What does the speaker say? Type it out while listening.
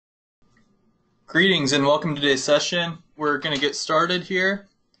Greetings and welcome to today's session. We're going to get started here.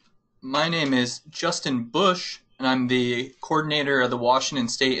 My name is Justin Bush, and I'm the coordinator of the Washington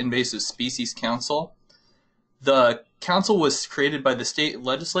State Invasive Species Council. The council was created by the state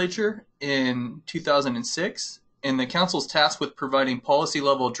legislature in 2006, and the council is tasked with providing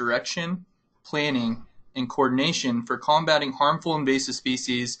policy-level direction, planning, and coordination for combating harmful invasive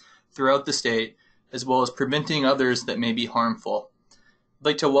species throughout the state, as well as preventing others that may be harmful. I'd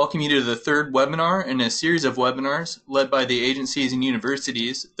like to welcome you to the third webinar in a series of webinars led by the agencies and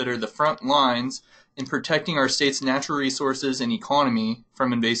universities that are the front lines in protecting our state's natural resources and economy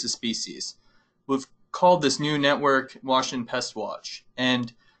from invasive species. We've called this new network Washington Pest Watch,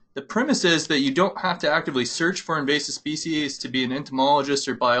 and the premise is that you don't have to actively search for invasive species to be an entomologist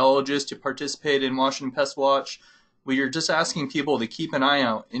or biologist to participate in Washington Pest Watch. We are just asking people to keep an eye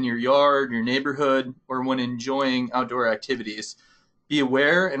out in your yard, your neighborhood, or when enjoying outdoor activities. Be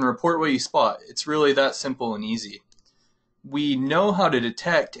aware and report what you spot. It's really that simple and easy. We know how to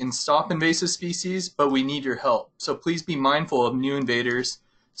detect and stop invasive species, but we need your help. So please be mindful of new invaders,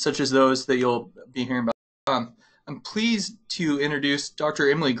 such as those that you'll be hearing about. I'm pleased to introduce Dr.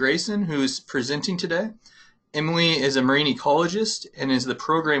 Emily Grason, who's presenting today. Emily is a marine ecologist and is the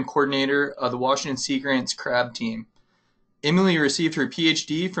program coordinator of the Washington Sea Grants crab team. Emily received her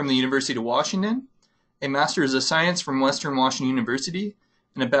Ph.D. from the University of Washington, a Master's of Science from Western Washington University,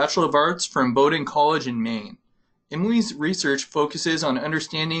 and a Bachelor of Arts from Bowdoin College in Maine. Emily's research focuses on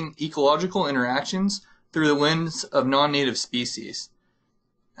understanding ecological interactions through the lens of non-native species.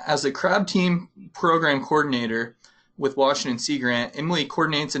 As the crab team program coordinator with Washington Sea Grant, Emily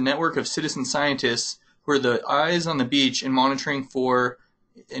coordinates a network of citizen scientists who are the eyes on the beach in monitoring for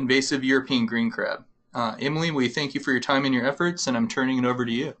invasive European green crab. Emily, we thank you for your time and your efforts, and I'm turning it over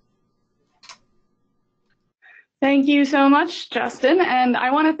to you. Thank you so much, Justin. And I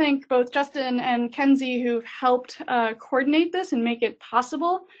want to thank both Justin and Kenzie who've helped coordinate this and make it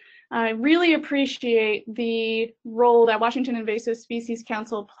possible. I really appreciate the role that Washington Invasive Species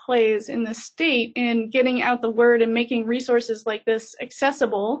Council plays in the state in getting out the word and making resources like this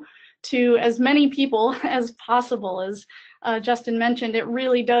accessible to as many people as possible. As Justin mentioned, it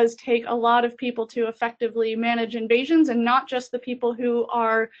really does take a lot of people to effectively manage invasions, and not just the people who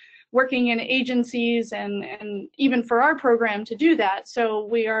are working in agencies and even for our program to do that. So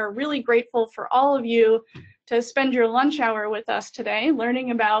we are really grateful for all of you to spend your lunch hour with us today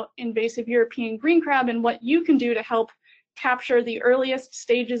learning about invasive European green crab and what you can do to help capture the earliest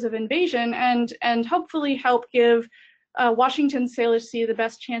stages of invasion and hopefully help give Washington Salish Sea the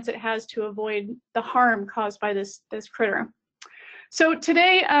best chance it has to avoid the harm caused by this critter. So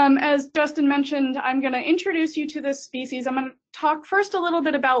today, as Justin mentioned, I'm going to introduce you to this species. I'm going to talk first a little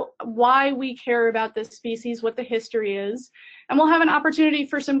bit about why we care about this species, what the history is, and we'll have an opportunity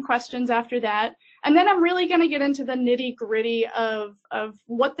for some questions after that. And then I'm really going to get into the nitty-gritty of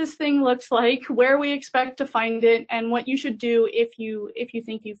what this thing looks like, where we expect to find it, and what you should do if you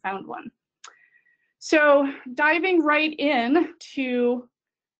think you found one. So diving right in to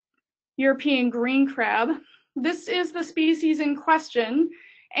European green crab. This is the species in question,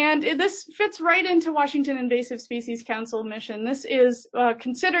 and this fits right into Washington Invasive Species Council mission. This is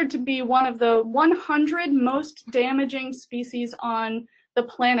considered to be one of the 100 most damaging species on the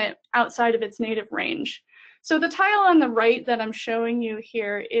planet outside of its native range. So the tile on the right that I'm showing you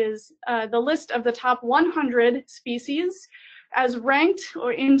here is the list of the top 100 species as ranked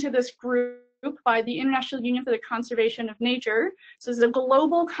or into this group by the International Union for the Conservation of Nature. So this is a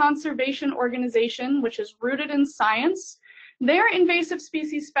global conservation organization which is rooted in science. Their invasive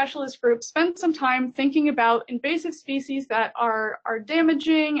species specialist group spent some time thinking about invasive species that are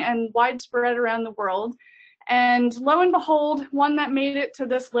damaging and widespread around the world. And lo and behold, one that made it to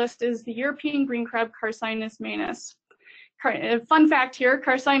this list is the European green crab, Carcinus manus. Fun fact here,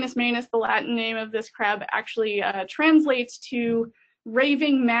 Carcinus manus, the Latin name of this crab, actually translates to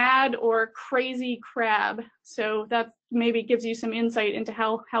raving mad or crazy crab. So that maybe gives you some insight into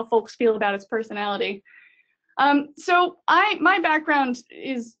how folks feel about its personality. So my background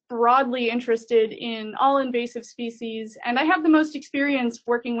is broadly interested in all invasive species, and I have the most experience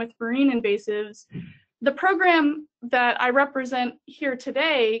working with marine invasives. The program that I represent here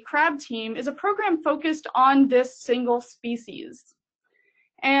today, Crab Team, is a program focused on this single species.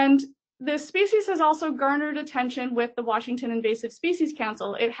 And this species has also garnered attention with the Washington Invasive Species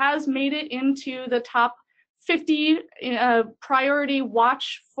Council. It has made it into the top 50 priority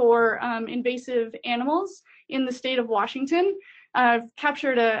watch for invasive animals in the state of Washington. I've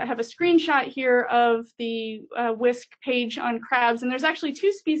have a screenshot here of the WISC page on crabs, and there's actually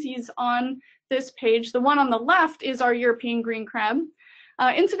two species on this page. The one on the left is our European green crab.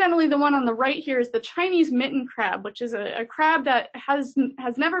 Incidentally, the one on the right here is the Chinese mitten crab, which is a crab that has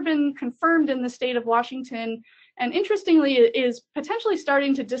never been confirmed in the state of Washington, and interestingly is potentially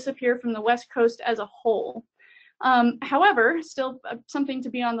starting to disappear from the West Coast as a whole. However, still something to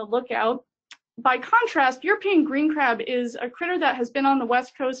be on the lookout. By contrast, European green crab is a critter that has been on the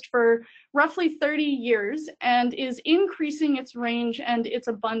West Coast for roughly 30 years and is increasing its range and its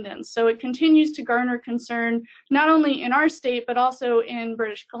abundance. So it continues to garner concern, not only in our state, but also in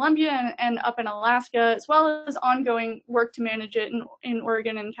British Columbia and up in Alaska, as well as ongoing work to manage it in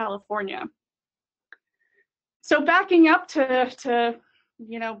Oregon and California. So backing up to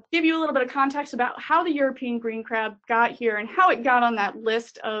give you a little bit of context about how the European green crab got here and how it got on that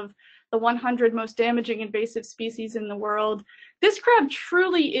list of the 100 most damaging invasive species in the world. This crab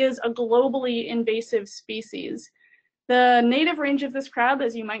truly is a globally invasive species. The native range of this crab,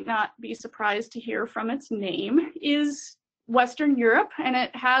 as you might not be surprised to hear from its name, is Western Europe, and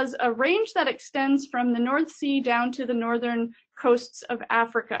it has a range that extends from the North Sea down to the northern coasts of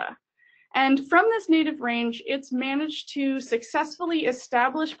Africa. And from this native range, it's managed to successfully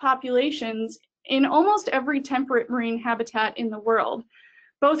establish populations in almost every temperate marine habitat in the world.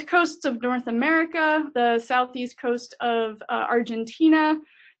 Both coasts of North America, the southeast coast of Argentina,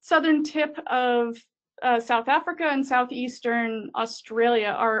 southern tip of South Africa, and southeastern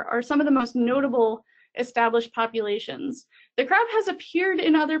Australia are some of the most notable established populations. The crab has appeared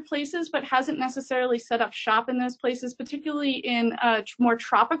in other places, but hasn't necessarily set up shop in those places, particularly in more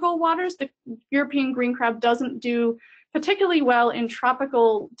tropical waters. The European green crab doesn't do particularly well in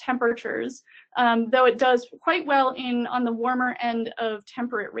tropical temperatures, though it does quite well on the warmer end of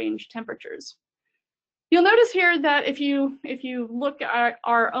temperate range temperatures. You'll notice here that if you look at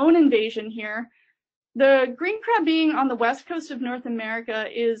our own invasion here, the green crab being on the west coast of North America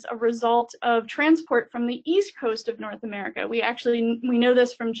is a result of transport from the east coast of North America. We know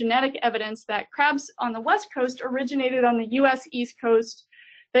this from genetic evidence that crabs on the west coast originated on the US East Coast.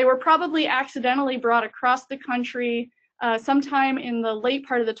 They were probably accidentally brought across the country sometime in the late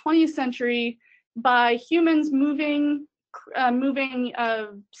part of the 20th century by humans moving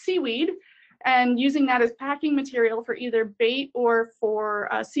seaweed and using that as packing material for either bait or for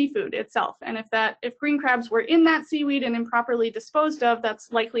seafood itself. And if green crabs were in that seaweed and improperly disposed of,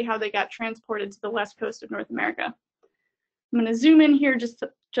 that's likely how they got transported to the west coast of North America. I'm going to zoom in here just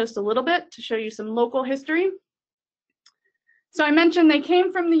a little bit to show you some local history. So I mentioned they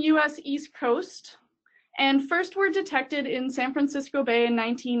came from the US East Coast and first were detected in San Francisco Bay in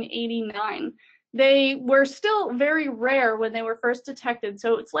 1989. They were still very rare when they were first detected,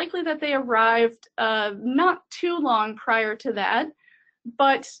 so it's likely that they arrived not too long prior to that.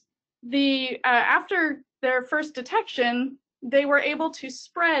 But after their first detection, they were able to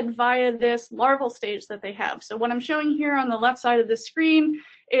spread via this larval stage that they have. So what I'm showing here on the left side of the screen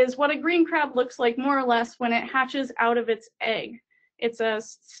is what a green crab looks like more or less when it hatches out of its egg. It's a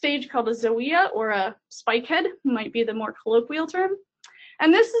stage called a zoea, or a spikehead, might be the more colloquial term.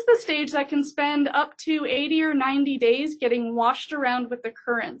 And this is the stage that can spend up to 80 or 90 days getting washed around with the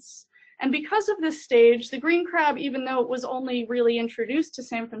currents. And because of this stage, the green crab, even though it was only really introduced to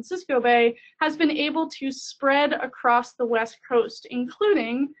San Francisco Bay, has been able to spread across the West Coast,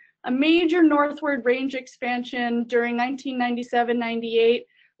 including a major northward range expansion during 1997-98,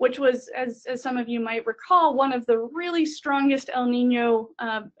 which was, as some of you might recall, one of the really strongest El Nino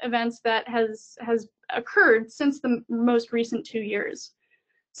events that has occurred since the most recent 2 years.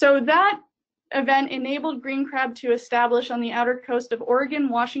 So that event enabled green crab to establish on the outer coast of Oregon,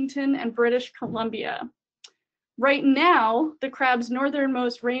 Washington, and British Columbia. Right now, the crab's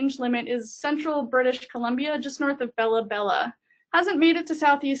northernmost range limit is central British Columbia, just north of Bella Bella. Hasn't made it to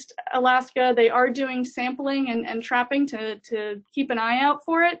southeast Alaska. They are doing sampling and trapping to keep an eye out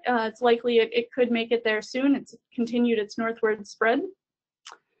for it. It's likely it could make it there soon. It's continued its northward spread.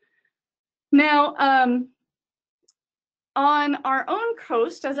 Now, on our own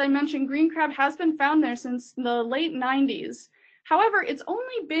coast, as I mentioned, green crab has been found there since the late 90s. However, it's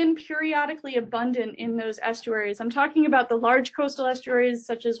only been periodically abundant in those estuaries. I'm talking about the large coastal estuaries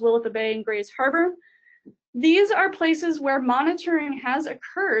such as Willapa Bay and Grays Harbor. These are places where monitoring has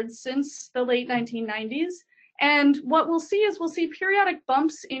occurred since the late 1990s. And what we'll see is periodic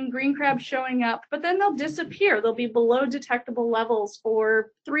bumps in green crab showing up, but then they'll disappear. They'll be below detectable levels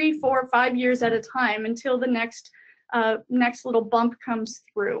for 3, 4, 5 years at a time until the next little bump comes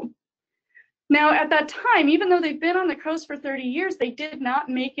through. Now, at that time, even though they've been on the coast for 30 years, they did not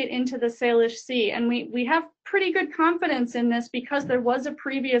make it into the Salish Sea. And we have pretty good confidence in this because there was a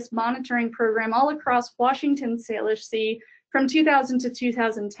previous monitoring program all across Washington's Salish Sea from 2000 to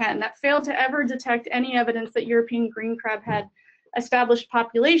 2010 that failed to ever detect any evidence that European green crab had established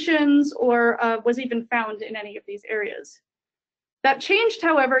populations or was even found in any of these areas. That changed,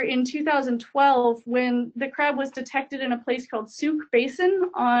 however, in 2012 when the crab was detected in a place called Souk Basin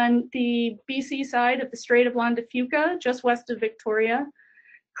on the BC side of the Strait of Juan de Fuca, just west of Victoria.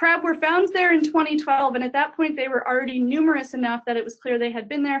 Crab were found there in 2012, and at that point they were already numerous enough that it was clear they had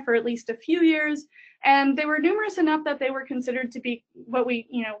been there for at least a few years, and they were numerous enough that they were considered to be what we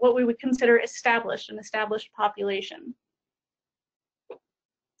would consider established, an established population.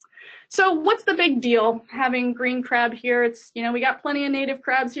 So what's the big deal having green crab here? It's, we got plenty of native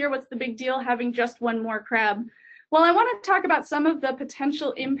crabs here. What's the big deal having just one more crab? Well, I want to talk about some of the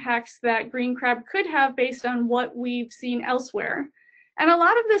potential impacts that green crab could have based on what we've seen elsewhere. And a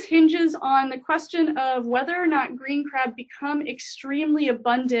lot of this hinges on the question of whether or not green crab become extremely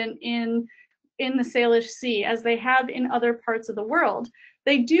abundant in the Salish Sea, as they have in other parts of the world.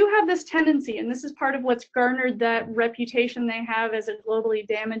 They do have this tendency, and this is part of what's garnered that reputation they have as a globally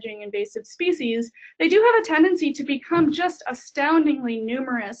damaging invasive species. They do have a tendency to become just astoundingly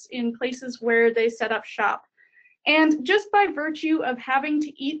numerous in places where they set up shop. And just by virtue of having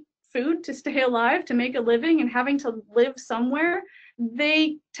to eat food to stay alive, to make a living, and having to live somewhere,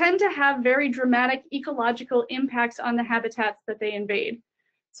 they tend to have very dramatic ecological impacts on the habitats that they invade.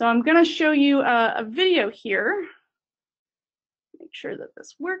 So I'm going to show you a video here. Make sure that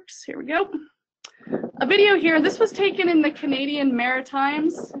this works. Here we go. A video here. This was taken in the Canadian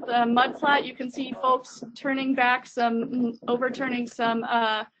Maritimes, the mudflat. You can see folks turning back overturning some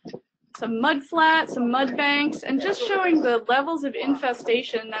mudflat, some mud banks, and just showing the levels of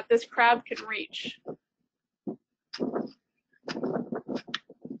infestation that this crab can reach.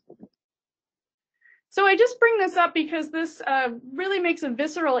 So I just bring this up because this really makes a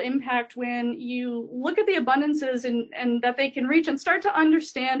visceral impact when you look at the abundances and that they can reach and start to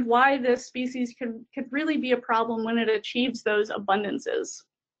understand why this species could really be a problem when it achieves those abundances.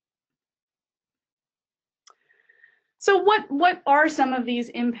 So what are some of these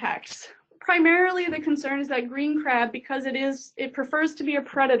impacts? Primarily the concern is that green crab, because it prefers to be a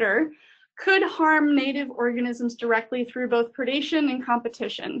predator, could harm native organisms directly through both predation and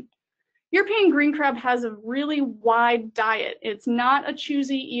competition. European green crab has a really wide diet. It's not a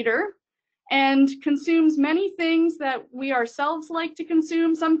choosy eater and consumes many things that we ourselves like to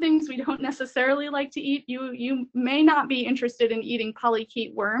consume, some things we don't necessarily like to eat. You may not be interested in eating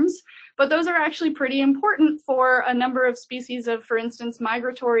polychaete worms, but those are actually pretty important for a number of species of, for instance,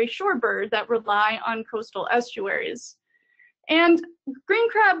 migratory shorebird that rely on coastal estuaries. And green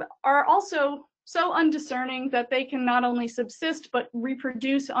crab are also so undiscerning that they can not only subsist but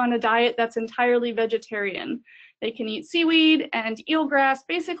reproduce on a diet that's entirely vegetarian. They can eat seaweed and eelgrass.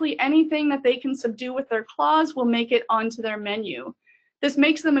 Basically anything that they can subdue with their claws will make it onto their menu. This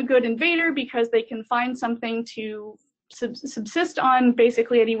makes them a good invader because they can find something to subsist on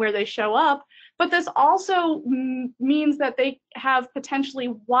basically anywhere they show up, but this also means that they have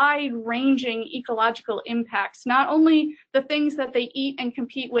potentially wide-ranging ecological impacts, not only the things that they eat and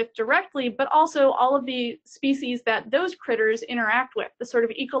compete with directly, but also all of the species that those critters interact with, the sort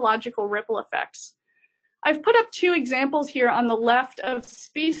of ecological ripple effects. I've put up two examples here on the left of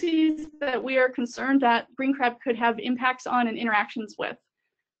species that we are concerned that green crab could have impacts on and interactions with.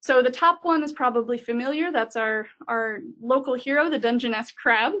 So the top one is probably familiar. That's our local hero, the Dungeness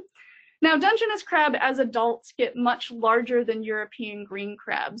crab. Now, Dungeness crab as adults get much larger than European green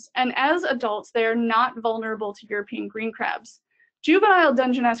crabs, and as adults, they are not vulnerable to European green crabs. Juvenile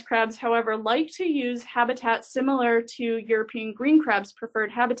Dungeness crabs, however, like to use habitats similar to European green crabs' preferred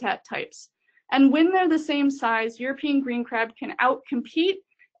habitat types. And when they're the same size, European green crab can outcompete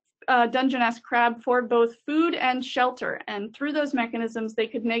Dungeness crab for both food and shelter, and through those mechanisms, they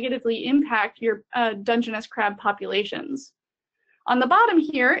could negatively impact your Dungeness crab populations. On the bottom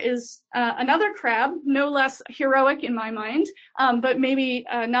here is another crab, no less heroic in my mind, but maybe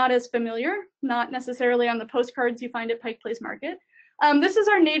not as familiar, not necessarily on the postcards you find at Pike Place Market. This is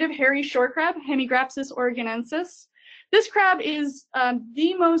our native hairy shore crab, Hemigrapsis oregonensis. This crab is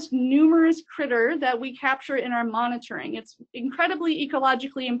the most numerous critter that we capture in our monitoring. It's incredibly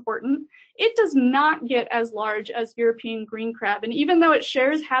ecologically important. It does not get as large as European green crab, and even though it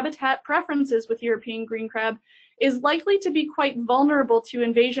shares habitat preferences with European green crab, is likely to be quite vulnerable to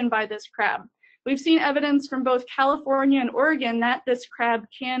invasion by this crab. We've seen evidence from both California and Oregon that this crab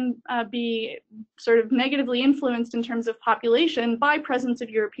can be sort of negatively influenced in terms of population by presence of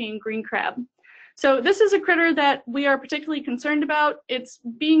European green crab. So this is a critter that we are particularly concerned about. It's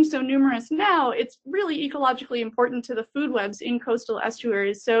being so numerous now, it's really ecologically important to the food webs in coastal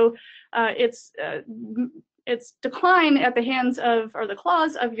estuaries. So its decline at the hands of, or the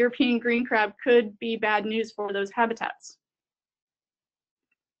claws of European green crab could be bad news for those habitats.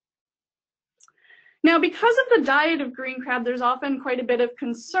 Now, because of the diet of green crab, there's often quite a bit of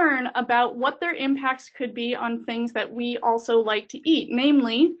concern about what their impacts could be on things that we also like to eat,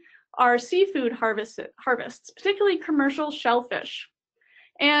 namely our seafood harvests, particularly commercial shellfish.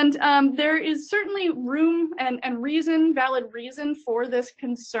 And there is certainly room and valid reason for this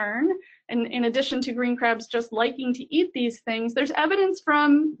concern. And in addition to green crabs just liking to eat these things, there's evidence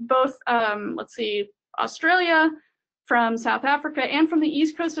from both, Australia, from South Africa, and from the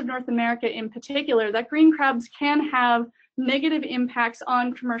east coast of North America in particular, that green crabs can have negative impacts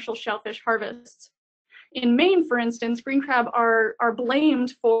on commercial shellfish harvests. In Maine, for instance, green crab are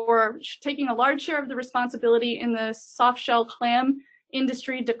blamed for taking a large share of the responsibility in the soft shell clam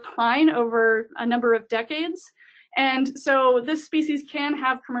industry decline over a number of decades. And so this species can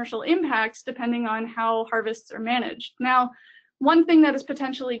have commercial impacts depending on how harvests are managed. Now, one thing that is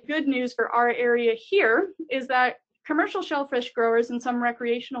potentially good news for our area here is that commercial shellfish growers and some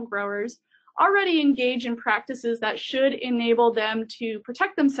recreational growers already engage in practices that should enable them to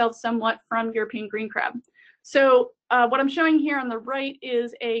protect themselves somewhat from European green crab. So what I'm showing here on the right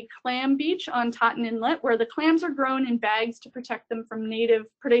is a clam beach on Totten Inlet, where the clams are grown in bags to protect them from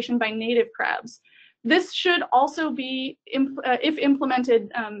predation by native crabs. This should also be, if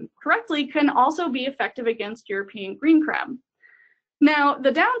implemented correctly, can also be effective against European green crab. Now,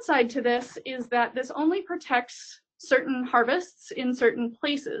 the downside to this is that this only protects certain harvests in certain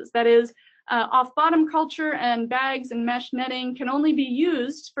places. That is, off-bottom culture and bags and mesh netting can only be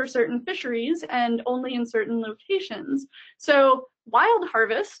used for certain fisheries and only in certain locations. So wild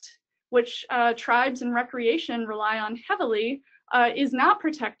harvest, which tribes and recreation rely on heavily, is not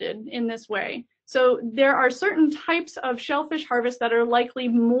protected in this way. So there are certain types of shellfish harvest that are likely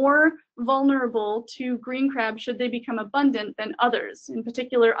more vulnerable to green crab should they become abundant than others, in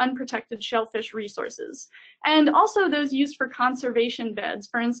particular unprotected shellfish resources. And also those used for conservation beds,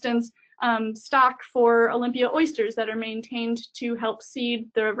 for instance, stock for Olympia oysters that are maintained to help seed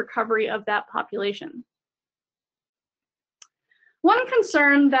the recovery of that population. One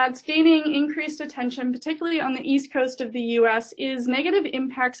concern that's gaining increased attention, particularly on the east coast of the US, is negative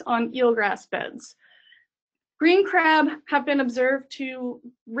impacts on eelgrass beds. Green crab have been observed to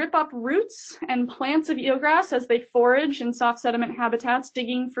rip up roots and plants of eelgrass as they forage in soft sediment habitats,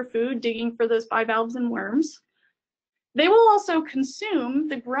 digging for food, digging for those bivalves and worms. They will also consume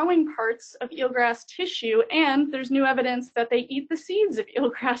the growing parts of eelgrass tissue, and there's new evidence that they eat the seeds of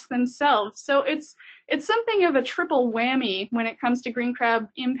eelgrass themselves. So it's something of a triple whammy when it comes to green crab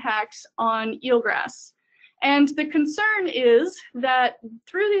impacts on eelgrass. And the concern is that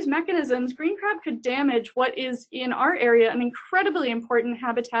through these mechanisms, green crab could damage what is in our area an incredibly important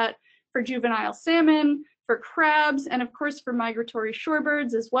habitat for juvenile salmon, for crabs, and of course for migratory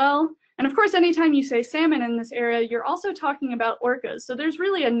shorebirds as well. And of course, anytime you say salmon in this area, you're also talking about orcas. So there's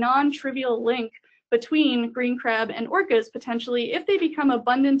really a non-trivial link between green crab and orcas potentially if they become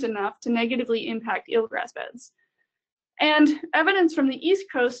abundant enough to negatively impact eelgrass beds. And evidence from the East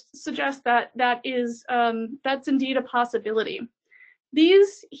Coast suggests that that's indeed a possibility.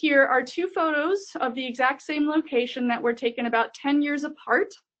 These here are two photos of the exact same location that were taken about 10 years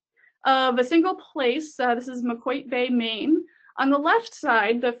apart of a single place. This is McQuaid Bay, Maine. On the left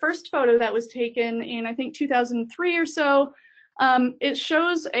side, the first photo that was taken in, I think, 2003 or so, it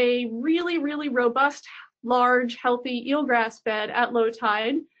shows a really, really robust, large, healthy eelgrass bed at low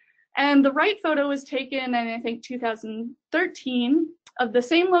tide. And the right photo was taken in, I think, 2013 of the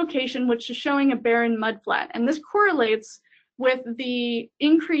same location, which is showing a barren mudflat. And this correlates with the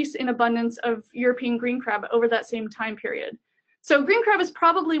increase in abundance of European green crab over that same time period. So green crab is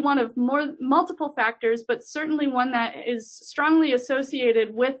probably one of multiple factors, but certainly one that is strongly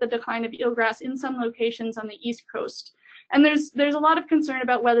associated with the decline of eelgrass in some locations on the East Coast. And there's a lot of concern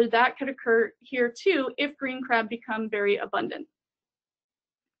about whether that could occur here too if green crab become very abundant.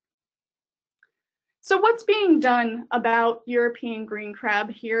 So what's being done about European green crab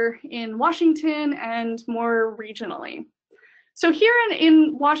here in Washington and more regionally? So here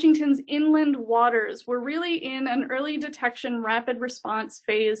in Washington's inland waters, we're really in an early detection, rapid response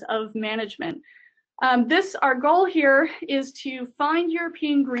phase of management. Our goal here is to find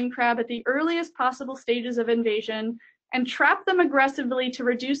European green crab at the earliest possible stages of invasion and trap them aggressively to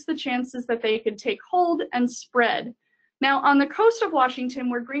reduce the chances that they could take hold and spread. Now, on the coast of Washington,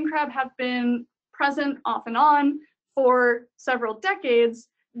 where green crab have been present off and on for several decades,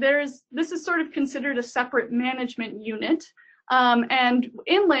 this is sort of considered a separate management unit. And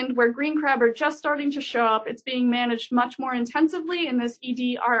inland, where green crab are just starting to show up, it's being managed much more intensively in this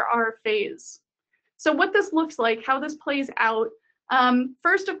EDRR phase. So what this looks like, how this plays out,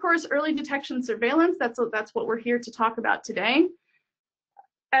 first, of course, early detection surveillance, that's what we're here to talk about today.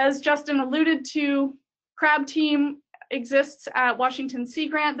 As Justin alluded to, Crab Team exists at Washington Sea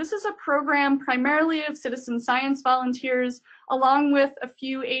Grant. This is a program primarily of citizen science volunteers, along with a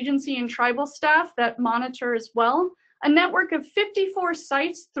few agency and tribal staff that monitor as well. A network of 54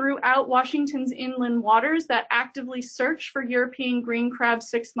 sites throughout Washington's inland waters that actively search for European green crab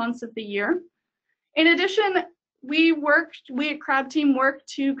 6 months of the year. In addition, we at Crab Team work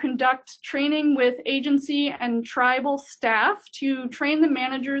to conduct training with agency and tribal staff to train the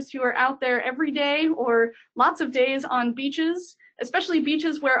managers who are out there every day or lots of days on beaches, especially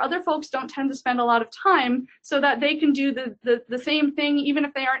beaches where other folks don't tend to spend a lot of time, so that they can do the same thing even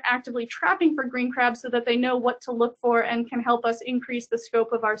if they aren't actively trapping for green crabs, so that they know what to look for and can help us increase the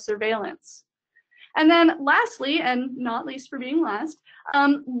scope of our surveillance. And then lastly, and not least for being last,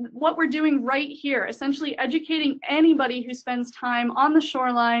 what we're doing right here, essentially educating anybody who spends time on the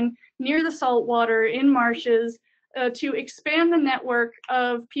shoreline, near the saltwater, in marshes, to expand the network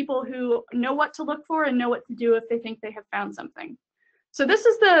of people who know what to look for and know what to do if they think they have found something. So this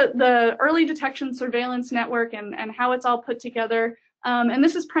is the early detection surveillance network and how it's all put together. And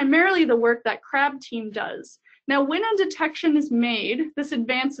this is primarily the work that Crab Team does. Now, when a detection is made, this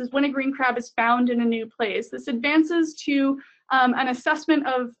advances, when a green crab is found in a new place, this advances to an assessment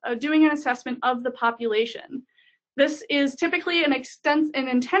of, doing an assessment of the population. This is typically an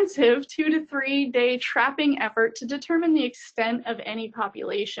intensive 2 to 3 day trapping effort to determine the extent of any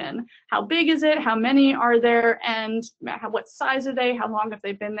population. How big is it? How many are there? And what size are they? How long have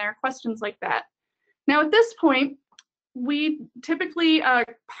they been there? Questions like that. Now, at this point, we typically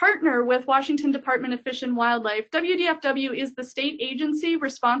partner with Washington Department of Fish and Wildlife. WDFW is the state agency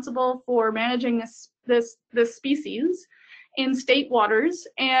responsible for managing this species in state waters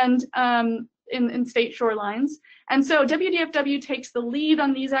and in state shorelines. And so WDFW takes the lead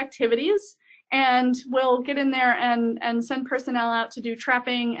on these activities and will get in there and send personnel out to do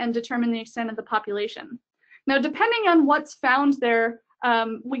trapping and determine the extent of the population. Now, depending on what's found there,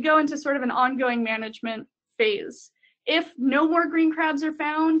 we go into sort of an ongoing management phase. If no more green crabs are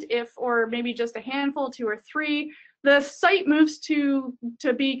found, or maybe just a handful, 2 or 3, the site moves to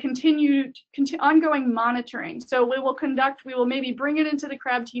be ongoing monitoring. So we will maybe bring it into the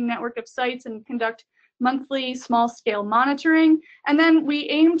Crab Team network of sites and conduct monthly small-scale monitoring. And then we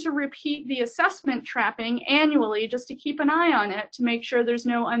aim to repeat the assessment trapping annually just to keep an eye on it to make sure there's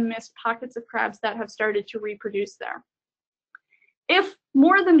no unmissed pockets of crabs that have started to reproduce there. If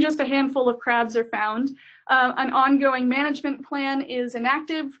more than just a handful of crabs are found, an ongoing management plan is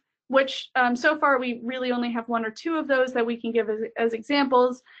enacted, which so far we really only have 1 or 2 of those that we can give as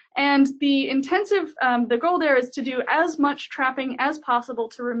examples. And the goal there is to do as much trapping as possible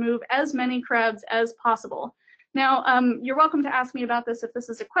to remove as many crabs as possible. Now, you're welcome to ask me about this if this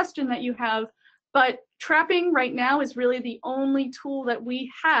is a question that you have, but trapping right now is really the only tool that we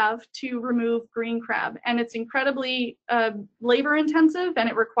have to remove green crab. And it's incredibly labor intensive, and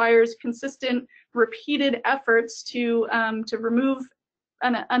it requires consistent, repeated efforts to remove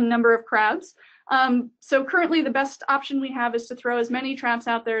a number of crabs. So currently the best option we have is to throw as many traps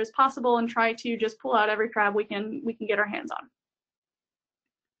out there as possible and try to just pull out every crab we can get our hands on.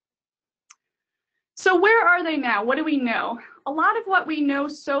 So where are they now? What do we know? A lot of what we know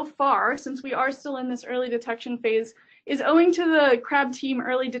so far, since we are still in this early detection phase, is owing to the Crab Team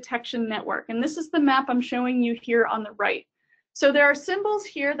Early Detection Network. And this is the map I'm showing you here on the right. So there are symbols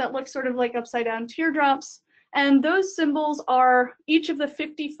here that look sort of like upside down teardrops. And those symbols are each of the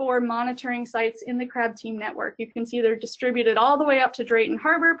 54 monitoring sites in the Crab Team network. You can see they're distributed all the way up to Drayton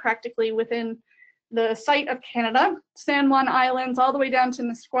Harbor, practically within the site of Canada, San Juan Islands, all the way down to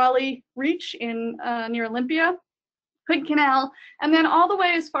Nisqually Reach in near Olympia, Hood Canal, and then all the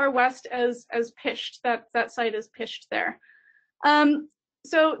way as far west as Pisht. That site is Pisht there.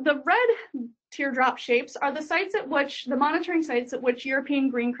 So the red teardrop shapes are the monitoring sites at which European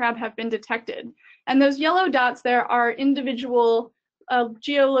green crab have been detected. And those yellow dots there are individual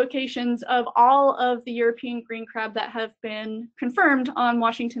geolocations of all of the European green crab that have been confirmed on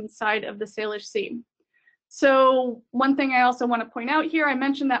Washington's side of the Salish Sea. So one thing I also want to point out here, I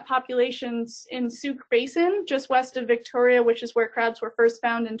mentioned that populations in Souk Basin, just west of Victoria, which is where crabs were first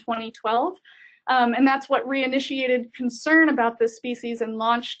found in 2012. And that's what reinitiated concern about this species and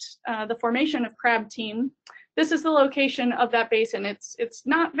launched the formation of Crab Team. This is the location of that basin. It's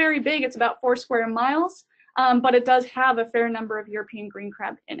not very big, it's about 4 square miles, but it does have a fair number of European green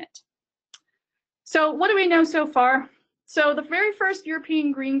crab in it. So what do we know so far? So the very first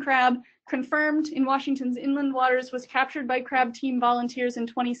European green crab confirmed in Washington's inland waters was captured by Crab Team volunteers in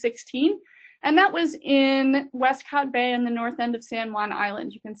 2016. And that was in Westcott Bay in the north end of San Juan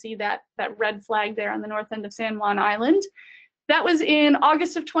Island. You can see that red flag there on the north end of San Juan Island. That was in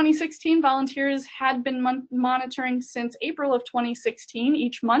August of 2016. Volunteers had been monitoring since April of 2016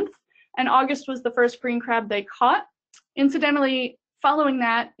 each month, and August was the first green crab they caught. Incidentally, following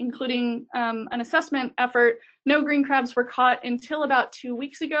that, including an assessment effort, no green crabs were caught until about 2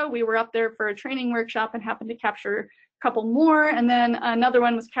 weeks ago. We were up there for a training workshop and happened to capture a couple more, and then another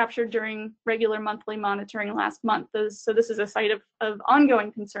one was captured during regular monthly monitoring last month. So this is a site of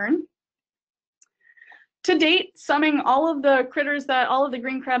ongoing concern. To date, summing all of the critters all of the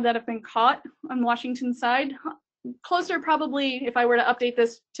green crab that have been caught on Washington side, closer probably, if I were to update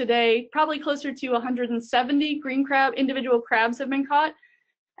this today, probably closer to 170 individual crabs have been caught.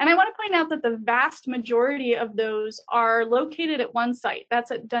 And I want to point out that the vast majority of those are located at one site. That's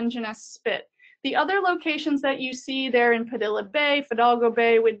at Dungeness Spit. The other locations that you see there in Padilla Bay, Fidalgo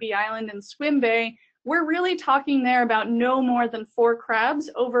Bay, Whidbey Island, and Swim Bay, we're really talking there about no more than 4 crabs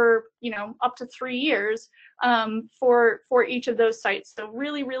over, up to 3 years for each of those sites. So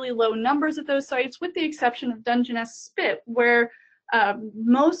really, really low numbers at those sites, with the exception of Dungeness Spit, where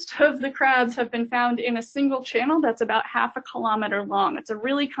most of the crabs have been found in a single channel that's about half a kilometer long. It's a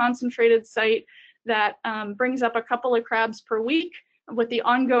really concentrated site that brings up a couple of crabs per week with the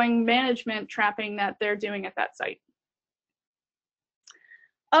ongoing management trapping that they're doing at that site.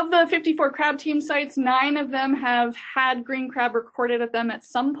 Of the 54 crab team sites, 9 of them have had green crab recorded at them at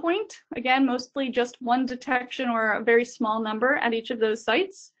some point. Again, mostly just one detection or a very small number at each of those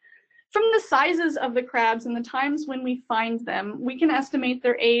sites. From the sizes of the crabs and the times when we find them, we can estimate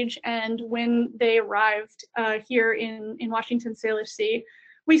their age and when they arrived here in Washington Salish Sea.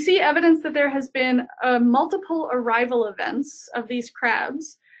 We see evidence that there has been multiple arrival events of these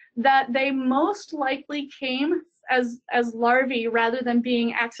crabs, that they most likely came as larvae rather than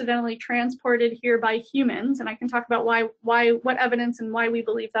being accidentally transported here by humans. And I can talk about what evidence and why we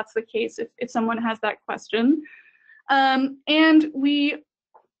believe that's the case if someone has that question. And we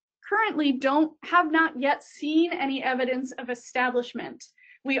currently have not yet seen any evidence of establishment.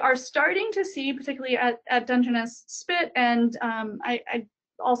 We are starting to see, particularly at Dungeness Spit and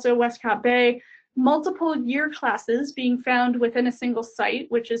also Westcott Bay, multiple year classes being found within a single site,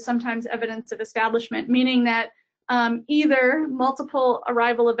 which is sometimes evidence of establishment, meaning that either multiple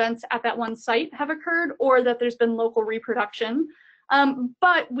arrival events at that one site have occurred or that there's been local reproduction.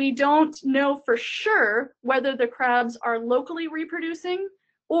 But we don't know for sure whether the crabs are locally reproducing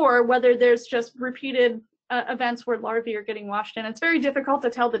or whether there's just repeated events where larvae are getting washed in. It's very difficult to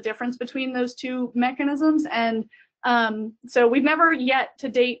tell the difference between those two mechanisms. And so we've never yet to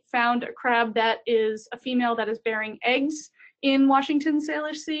date found a crab that is a female that is bearing eggs in Washington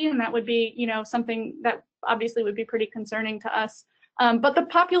Salish Sea, and that would be, something that obviously would be pretty concerning to us. But the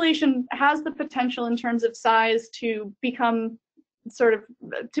population has the potential in terms of size to become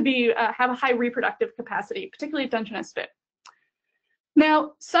have a high reproductive capacity, particularly at Dungeness Spit.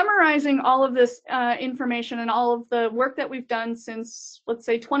 Now, summarizing all of this information and all of the work that we've done since, let's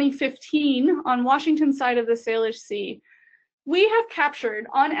say, 2015 on Washington side of the Salish Sea, we have captured,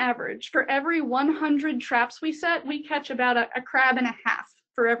 on average, for every 100 traps we set, we catch about a crab and a half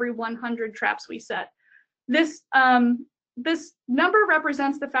for every 100 traps we set. This number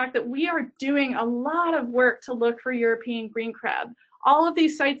represents the fact that we are doing a lot of work to look for European green crab. All of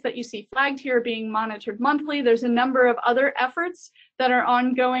these sites that you see flagged here are being monitored monthly. There's a number of other efforts that are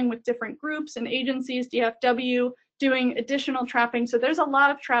ongoing with different groups and agencies, DFW, doing additional trapping. So there's a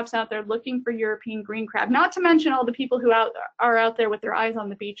lot of traps out there looking for European green crab, not to mention all the people who are out there with their eyes on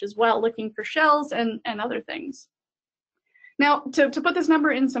the beach as well, looking for shells and other things. Now, to put this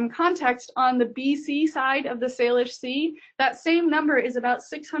number in some context, on the BC side of the Salish Sea, that same number is about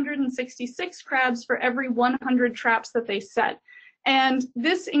 666 crabs for every 100 traps that they set. And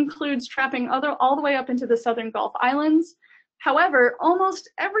this includes trapping all the way up into the southern Gulf Islands. However, almost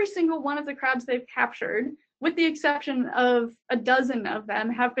every single one of the crabs they've captured, with the exception of a dozen of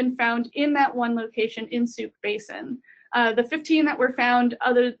them, have been found in that one location in Souk Basin. The 15 that were found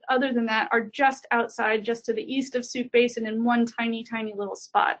other than that are just outside, just to the east of Souk Basin in one tiny, tiny little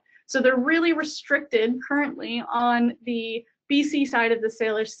spot. So they're really restricted currently on the BC side of the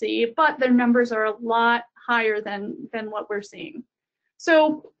Salish Sea, but their numbers are a lot higher than what we're seeing.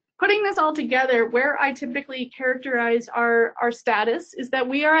 So putting this all together, where I typically characterize our status is that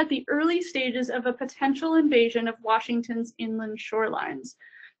we are at the early stages of a potential invasion of Washington's inland shorelines.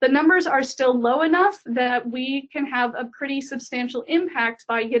 The numbers are still low enough that we can have a pretty substantial impact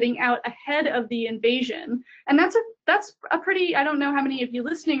by getting out ahead of the invasion. And that's a pretty, I don't know how many of you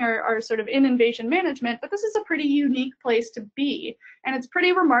listening are sort of in invasion management, but this is a pretty unique place to be. And it's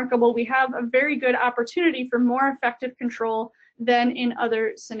pretty remarkable. We have a very good opportunity for more effective control than in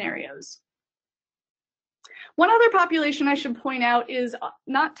other scenarios. One other population I should point out is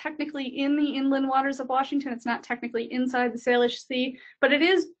not technically in the inland waters of Washington. It's not technically inside the Salish Sea, but it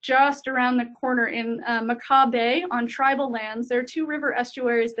is just around the corner in Macaw Bay on tribal lands. There are 2 river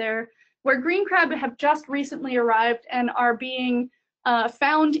estuaries there where green crab have just recently arrived and are being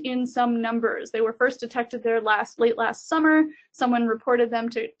found in some numbers. They were first detected there late last summer. Someone reported them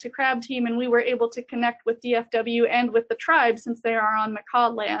to Crab Team, and we were able to connect with DFW and with the tribe since they are on Macaw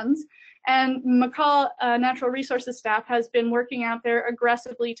lands. And Macaw Natural Resources staff has been working out there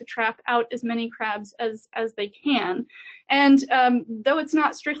aggressively to trap out as many crabs as they can. And though it's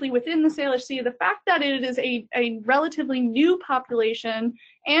not strictly within the Salish Sea, the fact that it is a relatively new population,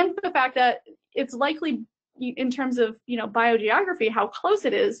 and the fact that it's likely, in terms of biogeography, how close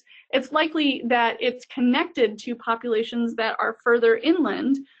it is, it's likely that it's connected to populations that are further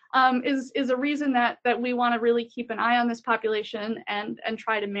inland, is a reason that we want to really keep an eye on this population and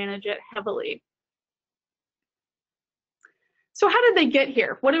try to manage it heavily. So how did they get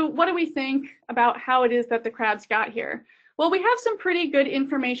here? What do we think about how it is that the crabs got here? Well, we have some pretty good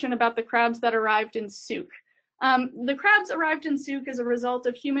information about the crabs that arrived in Souk. The crabs arrived in Souk as a result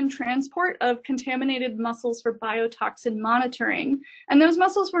of human transport of contaminated mussels for biotoxin monitoring. And those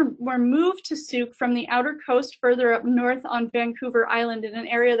mussels were moved to Souk from the outer coast further up north on Vancouver Island in an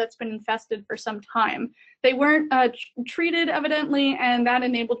area that's been infested for some time. They weren't treated, evidently, and that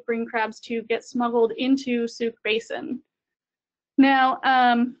enabled green crabs to get smuggled into Souk Basin. Now,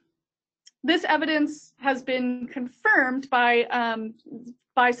 this evidence has been confirmed by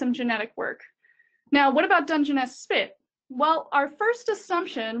some genetic work. Now, what about Dungeness Spit? Well, our first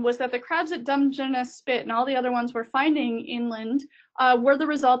assumption was that the crabs at Dungeness Spit and all the other ones we're finding inland were the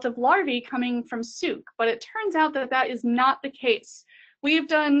result of larvae coming from Souk, but it turns out that that is not the case. We've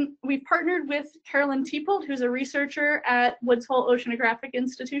partnered with Carolyn Teepold, who's a researcher at Woods Hole Oceanographic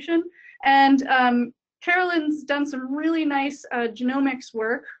Institution, and Carolyn's done some really nice genomics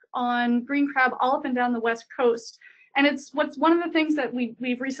work on green crab all up and down the West Coast. And it's one of the things that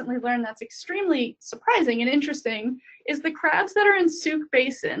we've recently learned that's extremely surprising and interesting is the crabs that are in Souk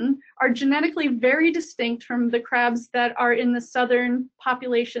Basin are genetically very distinct from the crabs that are in the southern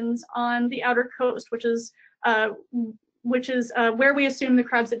populations on the outer coast, which is where we assume the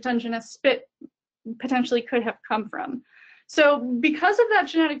crabs at Dungeness Spit potentially could have come from. So because of that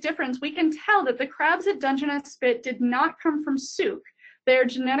genetic difference, we can tell that the crabs at Dungeness Spit did not come from Souk. They're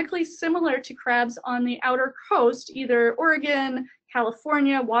genetically similar to crabs on the outer coast, either Oregon,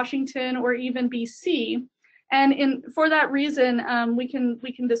 California, Washington, or even BC. And for that reason, we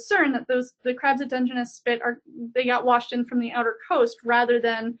can discern that the crabs at Dungeness Spit they got washed in from the outer coast rather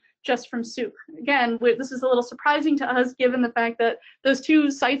than just from Souk. Again, this is a little surprising to us given the fact that those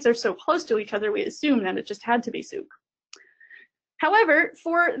 2 sites are so close to each other. We assume that it just had to be Souk. However,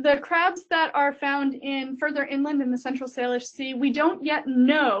 for the crabs that are found further inland in the Central Salish Sea, we don't yet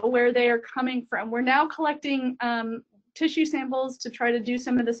know where they are coming from. We're now collecting tissue samples to try to do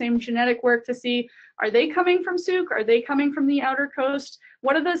some of the same genetic work to see, are they coming from Souk? Are they coming from the outer coast?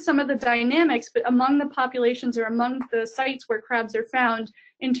 What are some of the dynamics among the populations or among the sites where crabs are found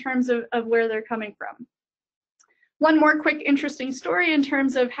in terms of where they're coming from? One more quick interesting story in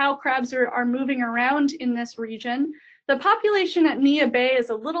terms of how crabs are moving around in this region. The population at Nia Bay is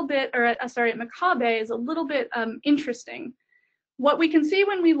a little bit, or at Macaw Bay is a little bit interesting. What we can see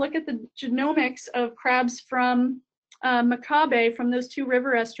when we look at the genomics of crabs from Macaw Bay, from those 2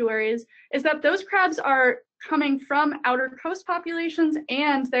 river estuaries, is that those crabs are coming from outer coast populations,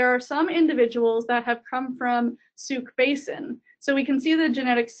 and there are some individuals that have come from Souk Basin. So we can see the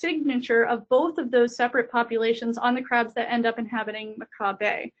genetic signature of both of those separate populations on the crabs that end up inhabiting Macaw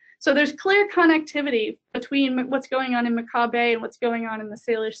Bay. So there's clear connectivity between what's going on in Macaw Bay and what's going on in the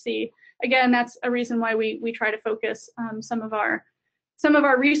Salish Sea. Again, that's a reason why we try to focus some of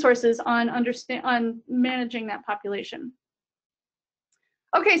our resources on managing that population.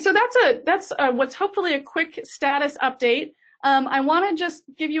 Okay, so that's what's hopefully a quick status update. I want to just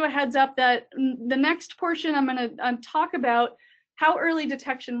give you a heads up that the next portion I'm going to talk about how early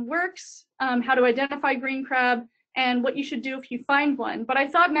detection works, how to identify green crab, and what you should do if you find one. But I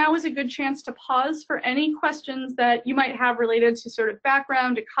thought now was a good chance to pause for any questions that you might have related to sort of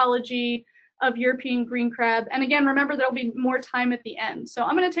background, ecology of European green crab. And again, remember there'll be more time at the end. So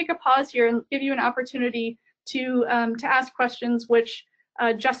I'm going to take a pause here and give you an opportunity to ask questions, which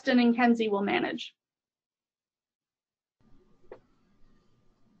Justin and Kenzie will manage.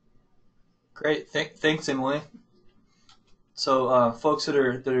 Great, thanks, Emily. So folks that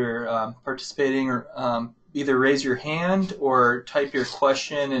are participating, or either raise your hand or type your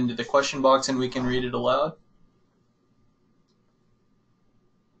question into the question box and we can read it aloud.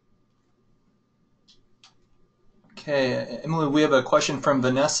 Okay, Emily, we have a question from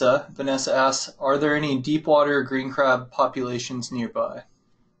Vanessa. Vanessa asks, are there any deep water green crab populations nearby?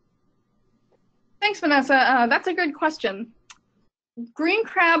 Thanks, Vanessa. That's a good question. Green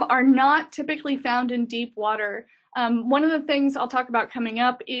crab are not typically found in deep water. One of the things I'll talk about coming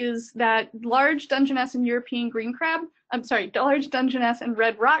up is that large Dungeness and European green crab, large Dungeness and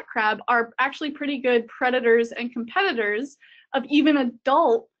red rock crab are actually pretty good predators and competitors of even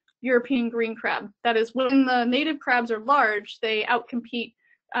adult European green crab. That is, when the native crabs are large, they outcompete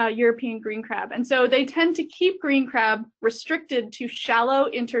European green crab. And so they tend to keep green crab restricted to shallow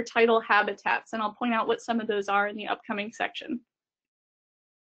intertidal habitats. And I'll point out what some of those are in the upcoming section.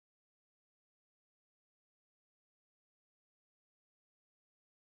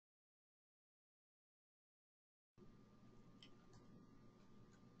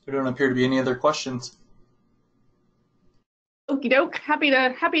 There don't appear to be any other questions. Okie doke. Happy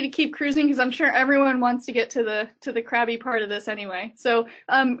to keep cruising because I'm sure everyone wants to get to the crabby part of this anyway. So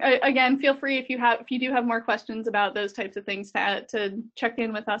again, feel free if you do have more questions about those types of things to check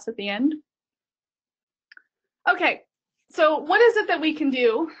in with us at the end. Okay, so what is it that we can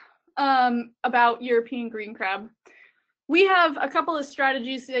do about European green crab? We have a couple of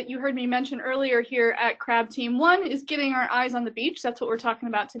strategies that you heard me mention earlier here at Crab Team. One is getting our eyes on the beach. That's what we're talking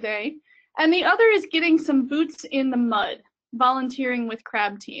about today. And the other is getting some boots in the mud, volunteering with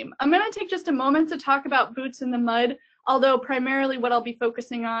Crab Team. I'm going to take just a moment to talk about boots in the mud, although primarily what I'll be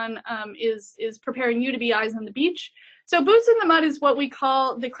focusing on is preparing you to be eyes on the beach. So boots in the mud is what we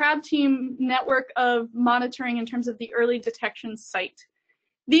call the Crab Team network of monitoring in terms of the early detection site.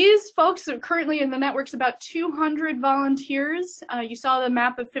 These folks are currently in the network's about 200 volunteers. You saw the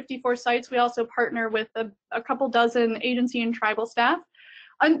map of 54 sites. We also partner with a couple dozen agency and tribal staff.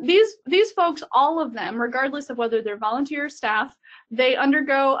 And these folks, all of them, regardless of whether they're volunteer or staff, they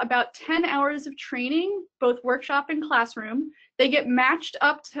undergo about 10 hours of training, both workshop and classroom. They get matched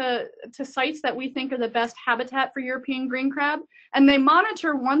up to sites that we think are the best habitat for European green crab, and they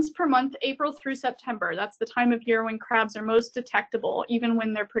monitor once per month, April through September. That's the time of year when crabs are most detectable, even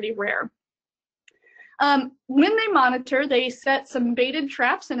when they're pretty rare. When they monitor, they set some baited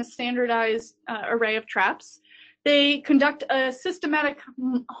traps and a standardized array of traps. They conduct a systematic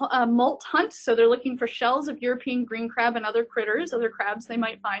molt hunt, so they're looking for shells of European green crab and other critters, other crabs they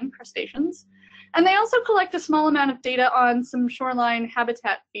might find, crustaceans. And they also collect a small amount of data on some shoreline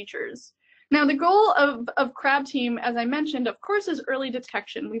habitat features. Now, the goal of Crab Team, as I mentioned, of course, is early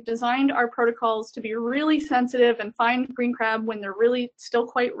detection. We've designed our protocols to be really sensitive and find green crab when they're really still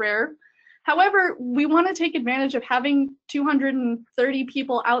quite rare. However, we want to take advantage of having 230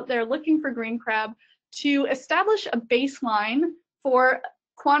 people out there looking for green crab to establish a baseline for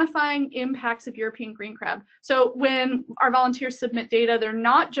quantifying impacts of European green crab. So when our volunteers submit data, they're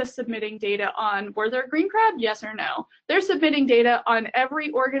not just submitting data on were there green crab, yes or no. They're submitting data on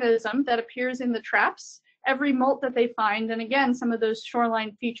every organism that appears in the traps, every molt that they find, and again, some of those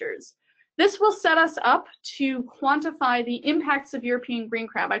shoreline features. This will set us up to quantify the impacts of European green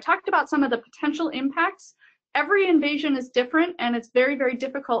crab. I talked about some of the potential impacts. Every invasion is different, and it's very, very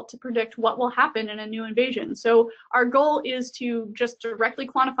difficult to predict what will happen in a new invasion. So our goal is to just directly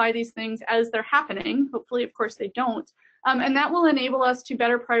quantify these things as they're happening. Hopefully, of course, they don't. And that will enable us to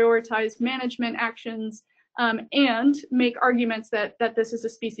better prioritize management actions and make arguments that this is a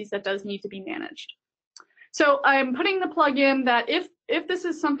species that does need to be managed. So I'm putting the plug in that if this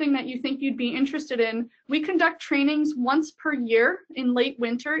is something that you think you'd be interested in, we conduct trainings once per year in late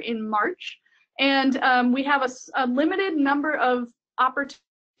winter in March. And we have a limited number of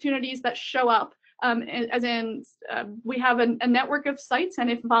opportunities that show up, as in we have a network of sites, and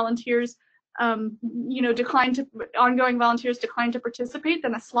if volunteers, ongoing volunteers decline to participate,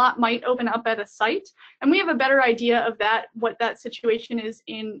 then a slot might open up at a site, and we have a better idea of what that situation is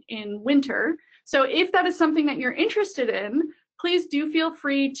in winter. So if that is something that you're interested in, please do feel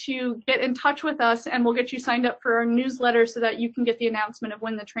free to get in touch with us, and we'll get you signed up for our newsletter so that you can get the announcement of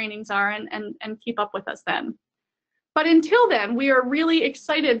when the trainings are and keep up with us then. But until then, we are really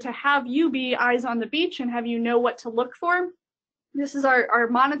excited to have you be eyes on the beach and have you know what to look for. This is our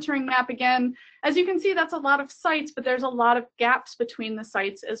monitoring map again. As you can see, that's a lot of sites, but there's a lot of gaps between the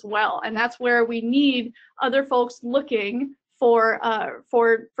sites as well. And that's where we need other folks looking for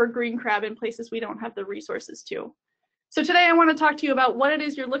green crab in places we don't have the resources to. So today I want to talk to you about what it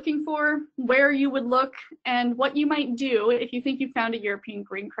is you're looking for, where you would look, and what you might do if you think you found a European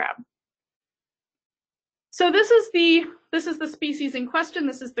green crab. So this is the species in question.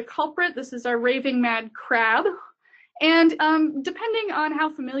 This is the culprit. This is our raving mad crab. And depending on how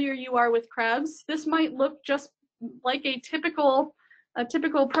familiar you are with crabs, this might look just like a typical a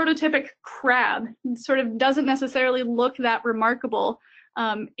typical prototypic crab. It sort of doesn't necessarily look that remarkable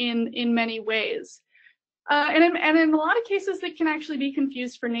in many ways. And in a lot of cases, they can actually be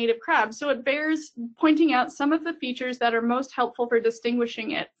confused for native crabs. So it bears pointing out some of the features that are most helpful for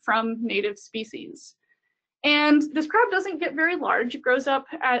distinguishing it from native species. And this crab doesn't get very large. It grows up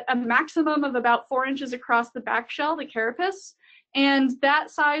at a maximum of about 4 inches across the back shell, the carapace. And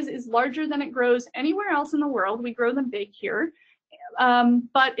that size is larger than it grows anywhere else in the world. We grow them big here.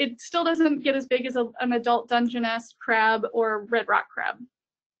 But it still doesn't get as big as an adult Dungeness crab or red rock crab.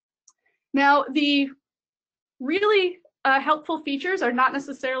 Now, the really helpful features are not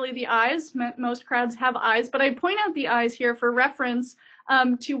necessarily the eyes. Most crabs have eyes, but I point out the eyes here for reference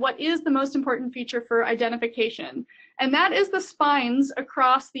to what is the most important feature for identification. And that is the spines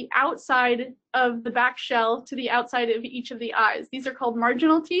across the outside of the back shell to the outside of each of the eyes. These are called